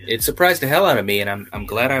 man. It surprised the hell out of me, and I'm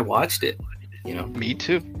glad I watched it. Me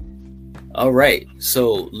too. All right,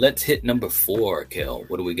 so let's hit number 4, Kel.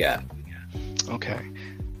 What do we got? Okay,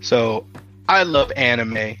 so I love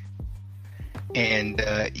anime, and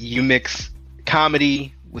you mix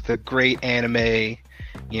comedy with a great anime,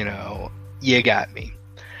 you got me.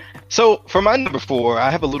 So for my number 4,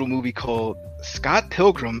 I have a little movie called Scott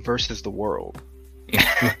Pilgrim versus the World.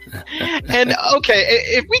 And okay,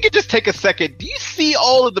 if we could just take a second, do you see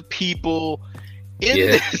all of the people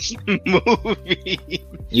in this movie?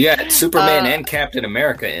 You got Superman and Captain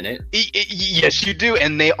America in it. Yes, you do,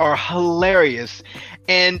 and they are hilarious.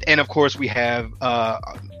 And of course we have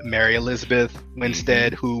Mary Elizabeth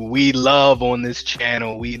Winstead, who we love on this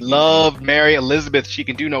channel. We love Mary Elizabeth. She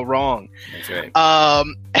can do no wrong. That's right.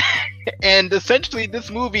 And essentially this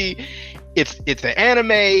movie, it's an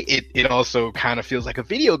anime. It also kind of feels like a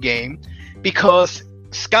video game because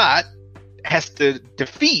Scott has to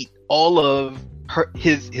defeat all of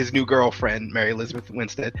his new girlfriend, Mary Elizabeth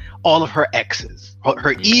Winstead, all of her exes,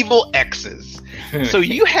 her evil exes. So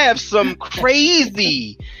you have some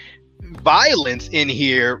crazy violence in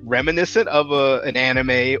here, reminiscent of an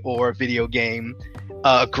anime or a video game.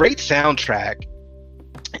 Great soundtrack,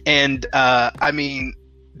 and I mean,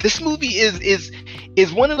 this movie is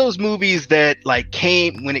one of those movies that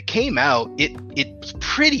when it came out, it's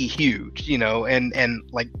pretty huge, and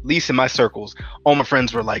like, at least in my circles, all my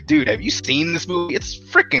friends were like, dude, have you seen this movie? It's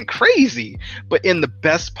freaking crazy, but in the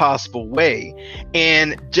best possible way.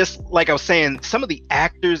 And just like I was saying, some of the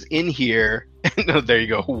actors in here, there you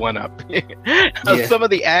go, one up. Some of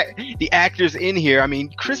the actors in here, I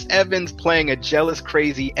mean, Chris Evans playing a jealous,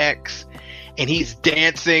 crazy ex, and he's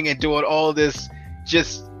dancing and doing all this,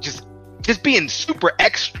 just being super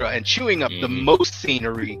extra and chewing up the most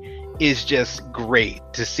scenery is just great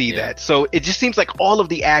to see that. So it just seems like all of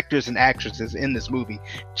the actors and actresses in this movie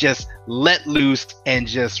just let loose and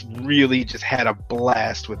just really just had a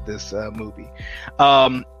blast with this movie.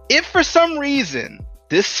 If for some reason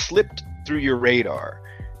this slipped through your radar,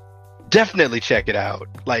 definitely check it out.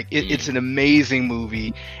 Like it's an amazing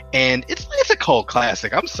movie, and it's a cult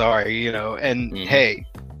classic. I'm sorry, and hey,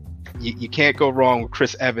 you can't go wrong with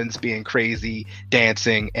Chris Evans being crazy,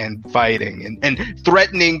 dancing and fighting and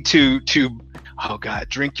threatening to oh god,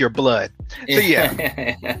 drink your blood. So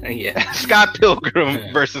yeah. Scott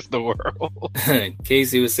Pilgrim versus the World.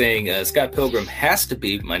 Casey was saying Scott Pilgrim has to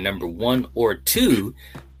be my number 1 or 2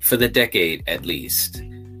 for the decade at least.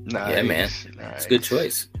 Nice, yeah, man. Nice. It's a good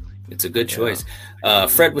choice. It's a good choice.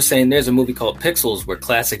 Fred was saying there's a movie called Pixels where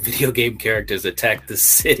classic video game characters attack the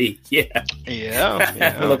city. Yeah.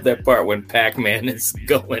 I love that part when Pac-Man is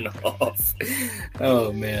going off.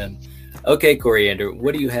 Oh, man. Okay, Coriander,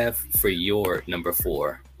 what do you have for your number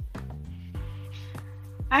 4?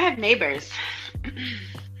 I have Neighbors.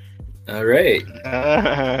 All right.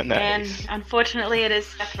 Nice. And unfortunately, it is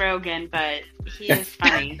Seth Rogen, but he is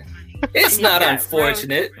funny. It's not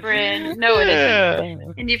unfortunate. No, it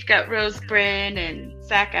isn't. And you've got Rose Byrne and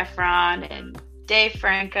Zac Efron and Dave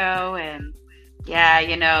Franco, and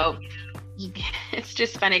it's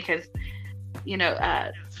just funny because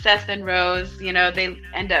Seth and Rose,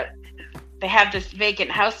 they have this vacant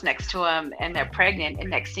house next to them, and they're pregnant, and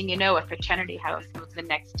next thing you know, a fraternity house moves in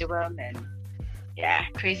next to them, and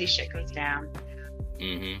crazy shit goes down.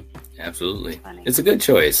 Absolutely, it's a good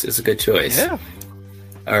choice. Yeah.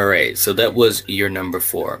 All right, so that was your number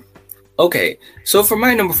 4. Okay, so for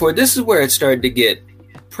my number 4, this is where it started to get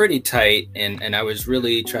pretty tight, and I was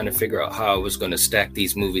really trying to figure out how I was going to stack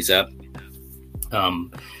these movies up.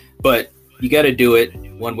 But you got to do it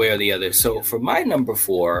one way or the other. So for my number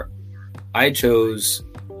 4, I chose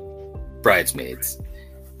Bridesmaids.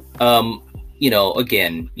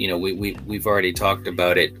 again, we've already talked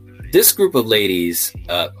about it. This group of ladies,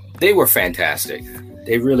 they were fantastic.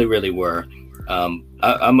 They really, really were.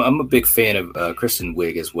 I'm a big fan of Kristen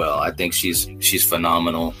Wiig as well. I think she's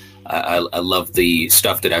phenomenal. I love the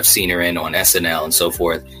stuff that I've seen her in on SNL and so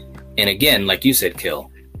forth. And again, like you said, Kill,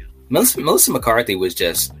 Melissa McCarthy was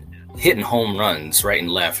just hitting home runs right and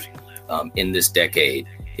left in this decade.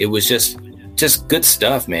 It was just good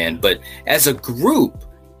stuff, man. But as a group,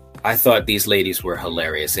 I thought these ladies were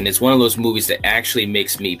hilarious. And it's one of those movies that actually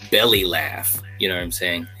makes me belly laugh. You know what I'm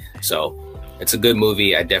saying? So it's a good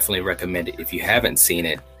movie. I definitely recommend it. If you haven't seen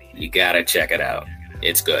it, you got to check it out.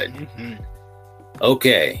 It's good. Mm-hmm.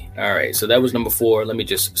 Okay. All right. So that was number 4. Let me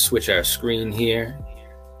just switch our screen here.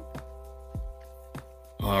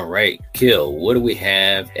 All right. Kill, what do we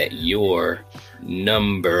have at your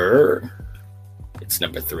number? It's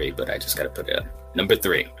number 3, but I just got to put it up. Number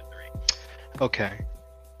 3. Okay.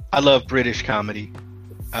 I love British comedy.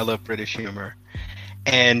 I love British humor.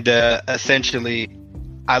 And essentially,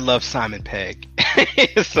 I love Simon Pegg.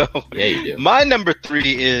 So yeah, you do. My number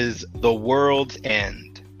 3 is The World's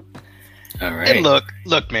End. All right. And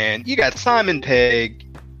look, man, you got Simon Pegg,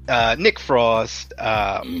 Nick Frost,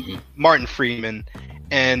 Martin Freeman,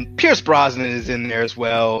 and Pierce Brosnan is in there as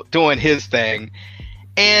well, doing his thing.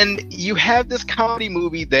 And you have this comedy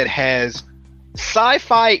movie that has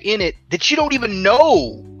sci-fi in it that you don't even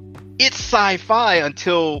know it's sci-fi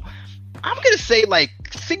until, I'm going to say, like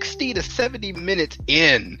 60 to 70 minutes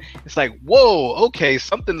in. It's like, whoa, okay,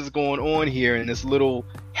 something is going on here in this little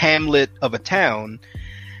hamlet of a town.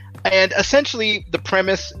 And essentially, the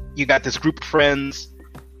premise, you got this group of friends.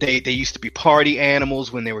 They used to be party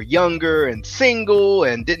animals when they were younger and single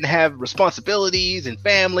and didn't have responsibilities and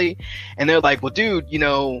family. And they're like, well, dude,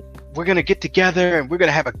 we're going to get together and we're going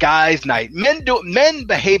to have a guys' night. Men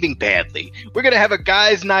behaving badly. We're going to have a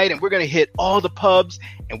guys' night and we're going to hit all the pubs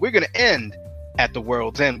and we're going to end at the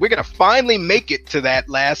World's End. We're going to finally make it to that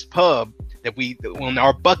last pub that we on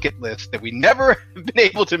our bucket list that we never been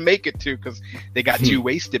able to make it to because they got too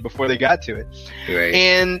wasted before they got to it. Right.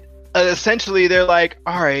 And essentially they're like,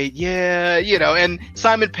 all right, yeah, and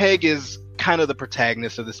Simon Pegg is kind of the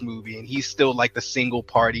protagonist of this movie, and he's still like the single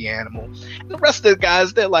party animal. And the rest of the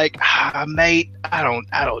guys, they're like, mate, I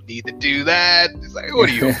don't need to do that. It's like, what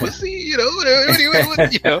are you, a pussy? What are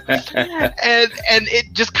you? And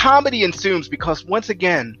it just comedy ensues because once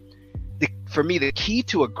again, for me, the key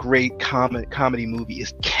to a great comedy movie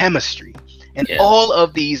is chemistry. And all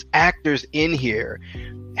of these actors in here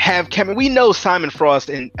have chemistry. We know Simon Frost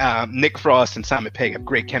and Nick Frost and Simon Pegg have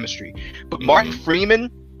great chemistry. But Martin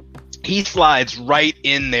Freeman, he slides right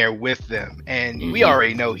in there with them. And we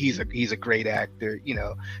already know he's a great actor.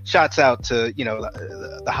 Shouts out to,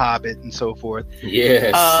 the Hobbit and so forth.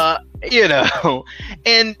 Yes.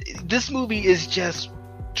 And this movie is just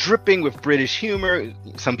dripping with British humor.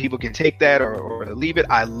 Some people can take that or leave it.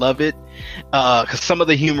 I love it because some of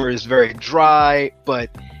the humor is very dry, but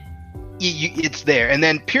it's there. And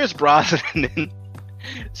then Pierce Brosnan,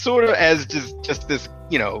 sort of as just this,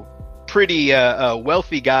 pretty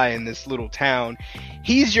wealthy guy in this little town.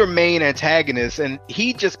 He's your main antagonist, and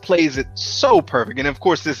he just plays it so perfect. And of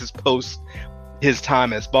course, this is post his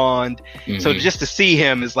time as Bond. So just to see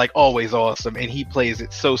him is like always awesome. And he plays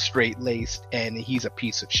it so straight laced, and he's a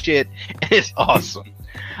piece of shit. And it's awesome.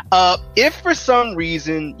 If for some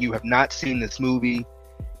reason you have not seen this movie,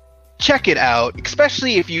 check it out,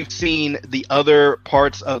 especially if you've seen the other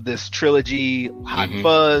parts of this trilogy, Hot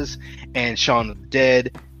Fuzz and Shaun of the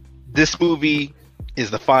Dead. This movie is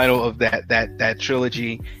the final of that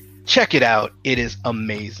trilogy. Check it out. It is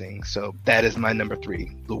amazing. So that is my number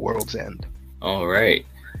 3, The World's End. All right.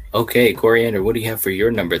 Okay, Coriander, what do you have for your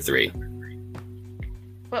number 3?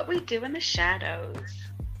 What We Do in the Shadows.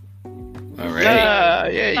 All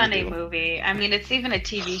right. Yeah, funny movie. I mean, it's even a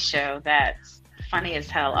TV show that's funny as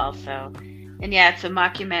hell also. And yeah, it's a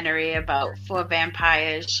mockumentary about 4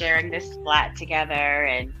 vampires sharing this flat together.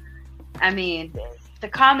 And I mean, the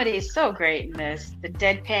comedy is so great in this. The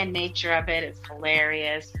deadpan nature of it is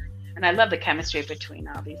hilarious. And I love the chemistry between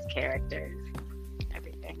all these characters.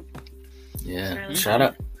 Everything. Yeah. Really Shout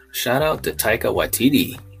out to Taika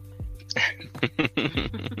Waititi.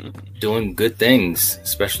 Doing good things,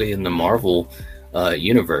 especially in the Marvel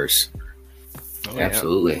universe.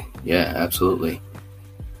 Absolutely. Yeah, absolutely.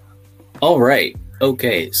 All right.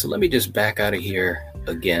 Okay, so let me just back out of here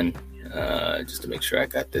again, just to make sure I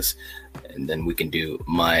got this, and then we can do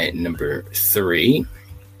my number 3.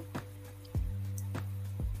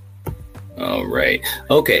 All right.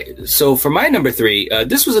 Okay, so for my number 3,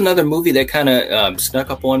 this was another movie that kind of snuck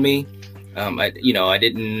up on me. I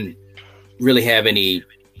didn't really have any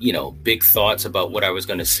big thoughts about what I was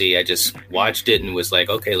going to see. I just watched it and was like,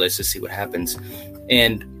 okay, let's just see what happens.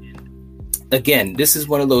 And again, this is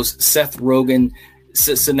one of those Seth Rogen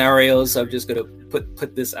scenarios. I'm just going to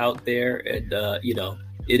put this out there, and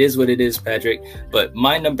it is what it is, Patrick. But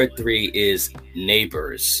my number 3 is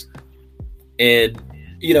Neighbors. And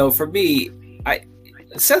for me,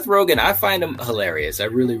 Seth Rogen, I find him hilarious. I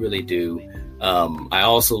really, really do. I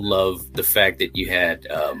also love the fact that you had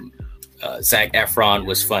Zac Efron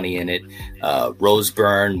was funny in it. Rose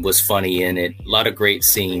Byrne was funny in it. A lot of great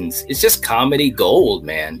scenes. It's just comedy gold,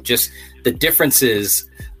 man. Just the differences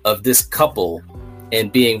of this couple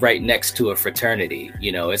and being right next to a fraternity.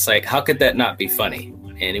 It's like, how could that not be funny?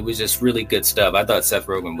 And it was just really good stuff. I thought Seth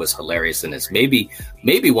Rogen was hilarious in this. Maybe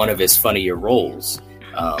one of his funnier roles.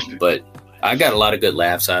 But I got a lot of good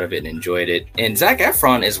laughs out of it and enjoyed it. And Zac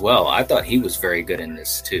Efron as well. I thought he was very good in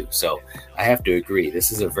this too. So I have to agree.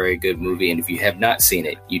 This is a very good movie. And if you have not seen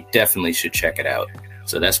it, you definitely should check it out.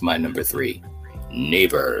 So that's my number 3,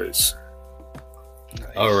 Neighbors.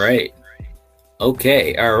 Nice. All right.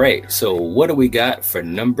 Okay. All right. So what do we got for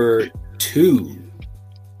number 2?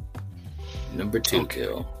 Number 2, okay.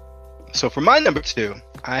 Kill. So for my number 2,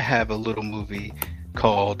 I have a little movie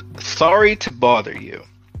called Sorry to Bother You.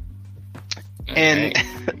 And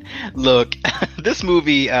look, this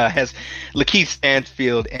movie has Lakeith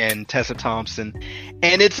Stanfield and Tessa Thompson,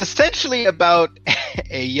 and it's essentially about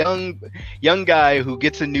a young guy who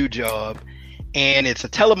gets a new job, and it's a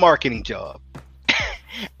telemarketing job.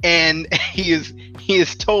 And he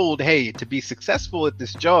is told, hey, to be successful at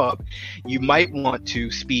this job, you might want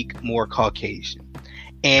to speak more Caucasian.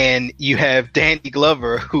 And you have Danny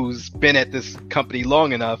Glover, who's been at this company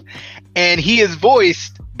long enough, and he is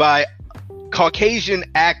voiced by Caucasian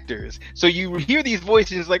actors. So you hear these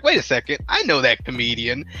voices like, wait a second, I know that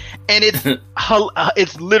comedian. And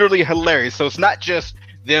it's literally hilarious. So it's not just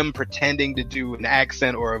them pretending to do an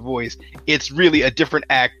accent or a voice. It's really a different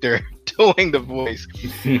actor doing the voice.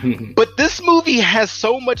 But this movie has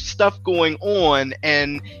so much stuff going on,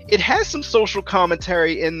 and it has some social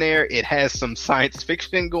commentary in there. It has some science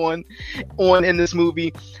fiction going on in this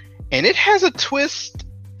movie, and it has a twist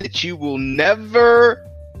that you will never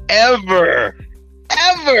ever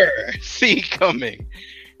see coming.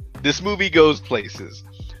 This movie goes places,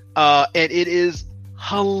 and it is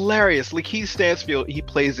hilarious. Lakeith Stanfield, he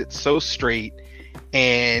plays it so straight,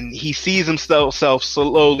 and he sees himself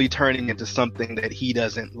slowly turning into something that he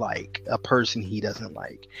doesn't like, a person he doesn't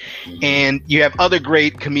like. And you have other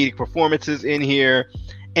great comedic performances in here,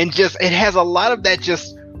 and just it has a lot of that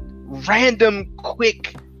just random,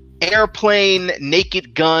 quick airplane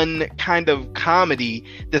Naked Gun kind of comedy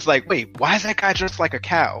that's like, wait, why is that guy dressed like a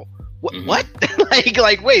cow? What?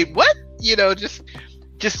 like wait, what?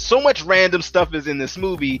 Just so much random stuff is in this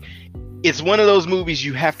movie. It's one of those movies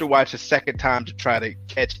you have to watch a second time to try to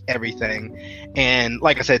catch everything. And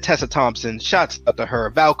like I said, Tessa Thompson, shouts out to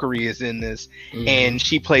her. Valkyrie is in this, and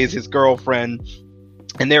she plays his girlfriend,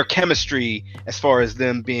 and their chemistry as far as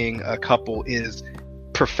them being a couple is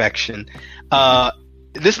perfection.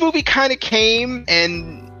 This movie kind of came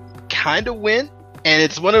and kind of went, and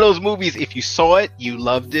it's one of those movies, if you saw it, you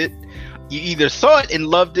loved it. You either saw it and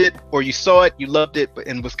loved it, or you saw it, you loved it,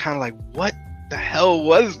 and was kind of like, what the hell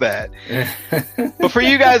was that? But for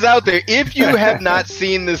you guys out there, if you have not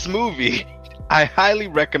seen this movie, I highly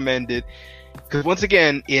recommend it, because once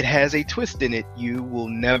again, it has a twist in it you will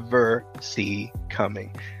never see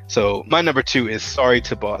coming. So my number 2 is Sorry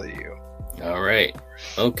to Bother You. All right.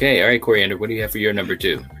 Okay. All right, Coriander, what do you have for your number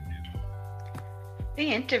 2? The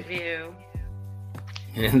Interview.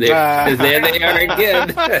 And there they are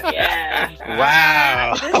again. Yeah.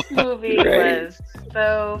 Wow. This movie was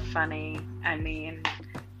so funny. I mean,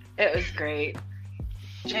 it was great.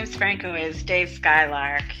 James Franco is Dave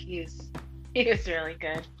Skylark. He was really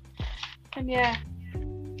good. And yeah,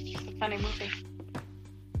 it's a funny movie.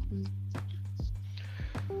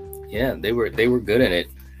 Yeah, they were good in it.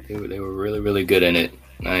 They were really, really good in it.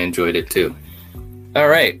 I enjoyed it too. All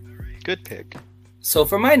right. Good pick. So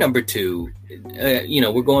for my number 2,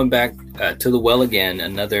 we're going back to the well again,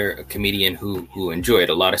 another comedian who enjoyed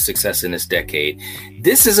a lot of success in this decade.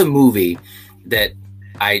 This is a movie that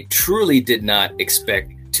I truly did not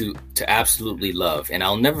expect to absolutely love. And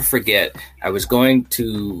I'll never forget, I was going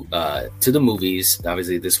to the movies.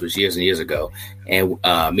 Obviously, this was years and years ago. And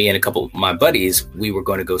me and a couple of my buddies, we were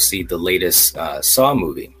going to go see the latest Saw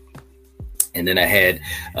movie. And then I had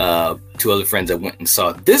 2 other friends that went and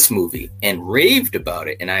saw this movie and raved about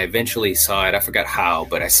it. And I eventually saw it. I forgot how,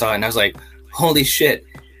 but I saw it and I was like, holy shit,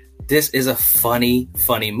 this is a funny,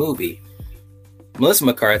 funny movie. Melissa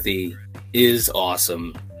McCarthy is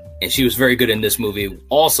awesome. and she was very good in this movie.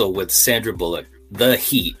 Also with Sandra Bullock, The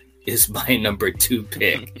Heat is my number 2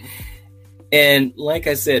 pick. And like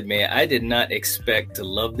I said, man, I did not expect to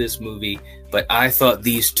love this movie, but I thought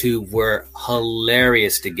these two were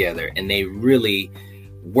hilarious together, and they really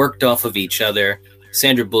worked off of each other.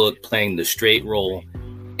 Sandra Bullock playing the straight role.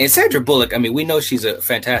 And Sandra Bullock, I mean, we know she's a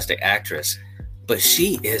fantastic actress, but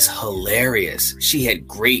she is hilarious. She had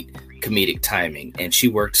great comedic timing, and she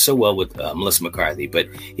worked so well with Melissa McCarthy. But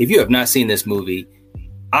if you have not seen this movie,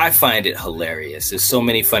 I find it hilarious. There's so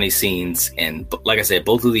many funny scenes, and like I said,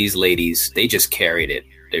 both of these ladies, they just carried it.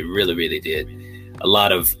 They really, really did. A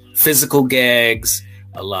lot of physical gags,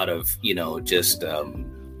 a lot of, just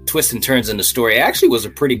twists and turns in the story. It actually was a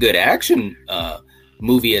pretty good action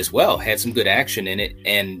movie as well. Had some good action in it,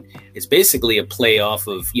 and it's basically a play off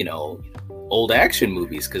of, old action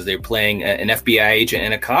movies, because they're playing an FBI agent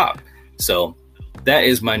and a cop. So that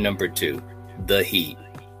is my number 2, The Heat.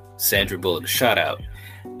 Sandra Bullock, shout out.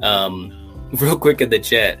 Real quick in the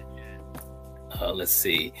chat, let's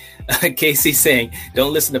see. Casey saying,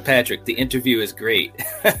 don't listen to Patrick, the interview is great.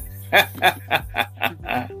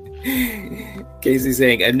 Casey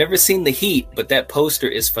saying, I've never seen The Heat, but that poster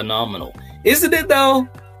is phenomenal. Isn't it though?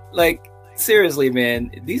 Like, seriously,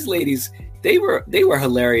 man, these ladies, they were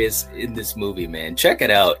hilarious in this movie, man. Check it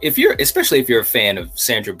out. Especially if you're a fan of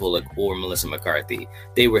Sandra Bullock or Melissa McCarthy,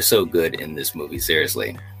 they were so good in this movie,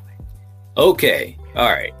 seriously. Okay, all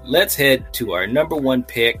right, let's head to our number 1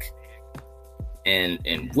 pick, and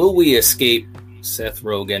will we escape Seth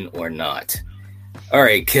Rogen or not? All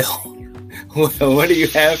right, Kill, what do you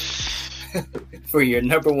have for your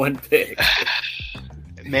number 1 pick?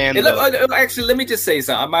 Man, actually, let me just say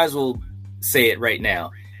something. I might as well say it right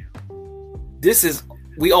now.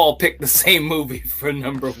 We all picked the same movie for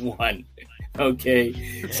number 1.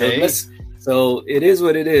 Okay, so it is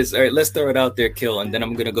what it is. All right, let's throw it out there, Kill, and then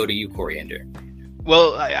I'm gonna go to you, Coriander.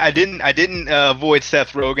 Well, I didn't avoid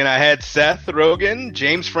Seth Rogen. I had Seth Rogen,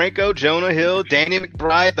 James Franco, Jonah Hill, Danny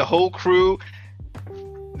McBride, the whole crew.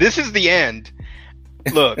 This is the end.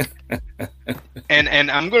 Look,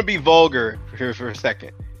 and I'm gonna be vulgar here for a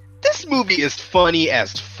second. This movie is funny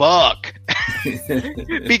as fuck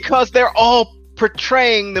because they're all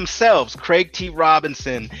portraying themselves. Craig T.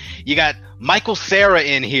 Robinson, you got Michael Cera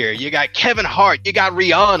in here, you got Kevin Hart, you got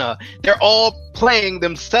Rihanna. They're all playing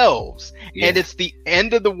themselves, and it's the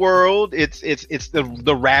end of the world. It's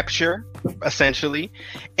the rapture, essentially,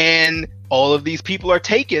 and all of these people are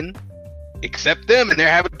taken except them, and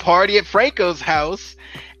they're having a party at Franco's house,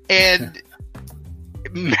 and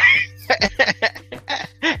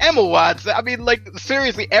Emma Watson. I mean, like,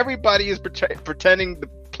 seriously, everybody is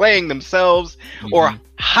playing themselves or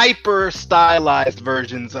hyper stylized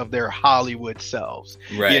versions of their Hollywood selves.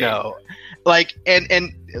 Right. Like,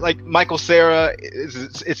 and like Michael Cera,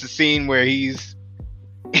 it's a scene where he's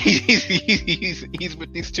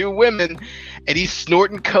with these 2 women, and he's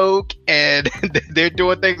snorting coke, and they're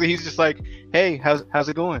doing things, and he's just like, "Hey, how's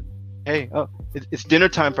it going? Hey, oh, it's dinner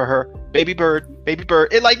time for her. Baby bird.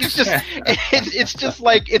 It's just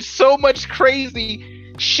like, it's so much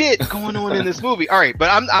crazy shit going on in this movie. All right, but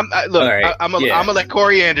I'm gonna let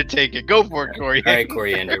Coriander take it. Go for it, Coriander. All right,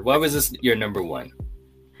 Coriander. Why was this your number 1?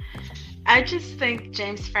 I just think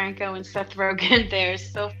James Franco and Seth Rogen, they're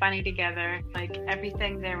so funny together. Like,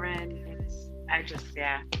 everything they're in,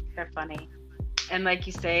 they're funny. And like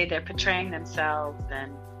you say, they're portraying themselves,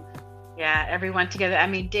 and everyone together. I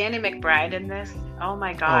mean, Danny McBride in this, oh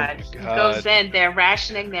my God. He goes in, they're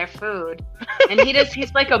rationing their food, and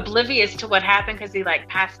he's like oblivious to what happened because he like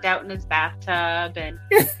passed out in his bathtub, and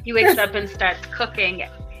he wakes up and starts cooking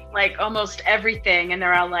like almost everything, and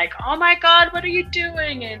they're all like, oh my God, what are you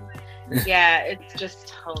doing? And it's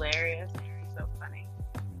just hilarious. It's so funny.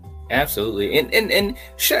 Absolutely. And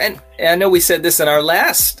I know we said this in our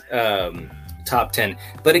last top 10,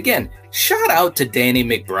 but again, shout out to Danny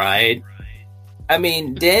McBride. I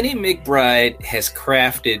mean, Danny McBride has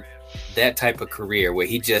crafted that type of career where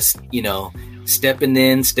he just, stepping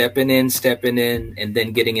in, and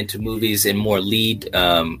then getting into movies in more lead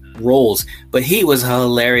roles. But he was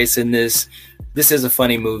hilarious in this. This is a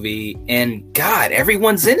funny movie, and God,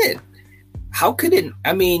 everyone's in it. How could it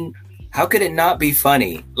not be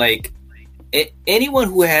funny? Like, anyone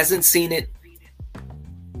who hasn't seen it,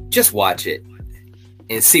 just watch it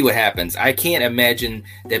and see what happens. I can't imagine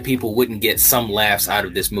that people wouldn't get some laughs out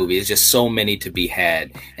of this movie. It's just so many to be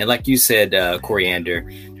had. And like you said,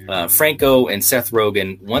 Coriander, Franco and Seth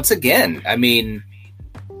Rogen, once again, I mean,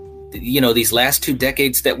 these last 2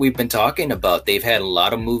 decades that we've been talking about, they've had a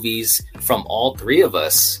lot of movies from all 3 of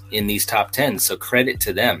us in these top 10. So credit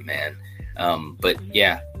to them, man. But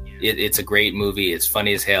yeah, It's a great movie. It's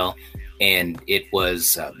funny as hell, and it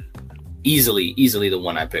was easily the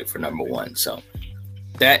one I picked for number one. So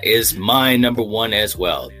that is my number one as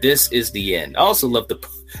well. This is the end. I also love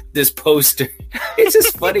this poster. It's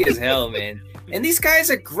just funny as hell, man. And these guys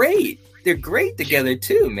are great. They're great together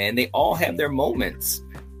too, man. They all have their moments.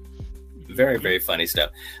 Very, very funny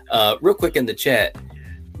stuff. Real quick in the chat,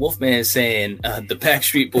 Wolfman is saying the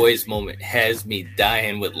Backstreet Boys moment has me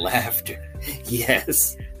dying with laughter.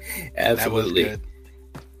 Yes, absolutely.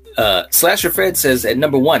 Slasher Fred says at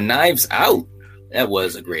number one, Knives Out. That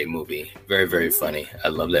was a great movie. Very, very funny. I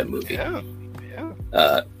love that movie. Yeah.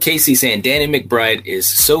 Casey saying Danny McBride is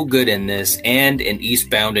so good in this and in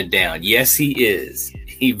Eastbound and Down. Yes, he is.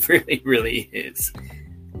 He really, really is.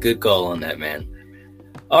 Good call on that, man.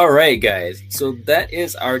 All right, guys. So that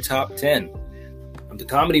is our top 10 of the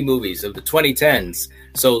comedy movies of the 2010s.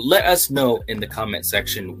 So let us know in the comment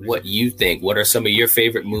section what you think. What are some of your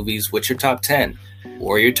favorite movies? What's your top 10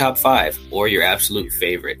 or your top 5 or your absolute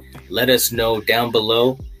favorite? Let us know down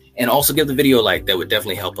below, and also give the video a like. That would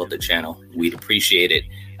definitely help out the channel. We'd appreciate it.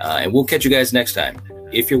 And we'll catch you guys next time.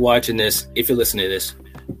 If you're watching this, if you're listening to this,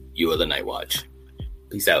 you are the Night Watch.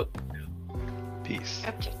 Peace out. Peace.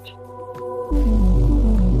 Okay.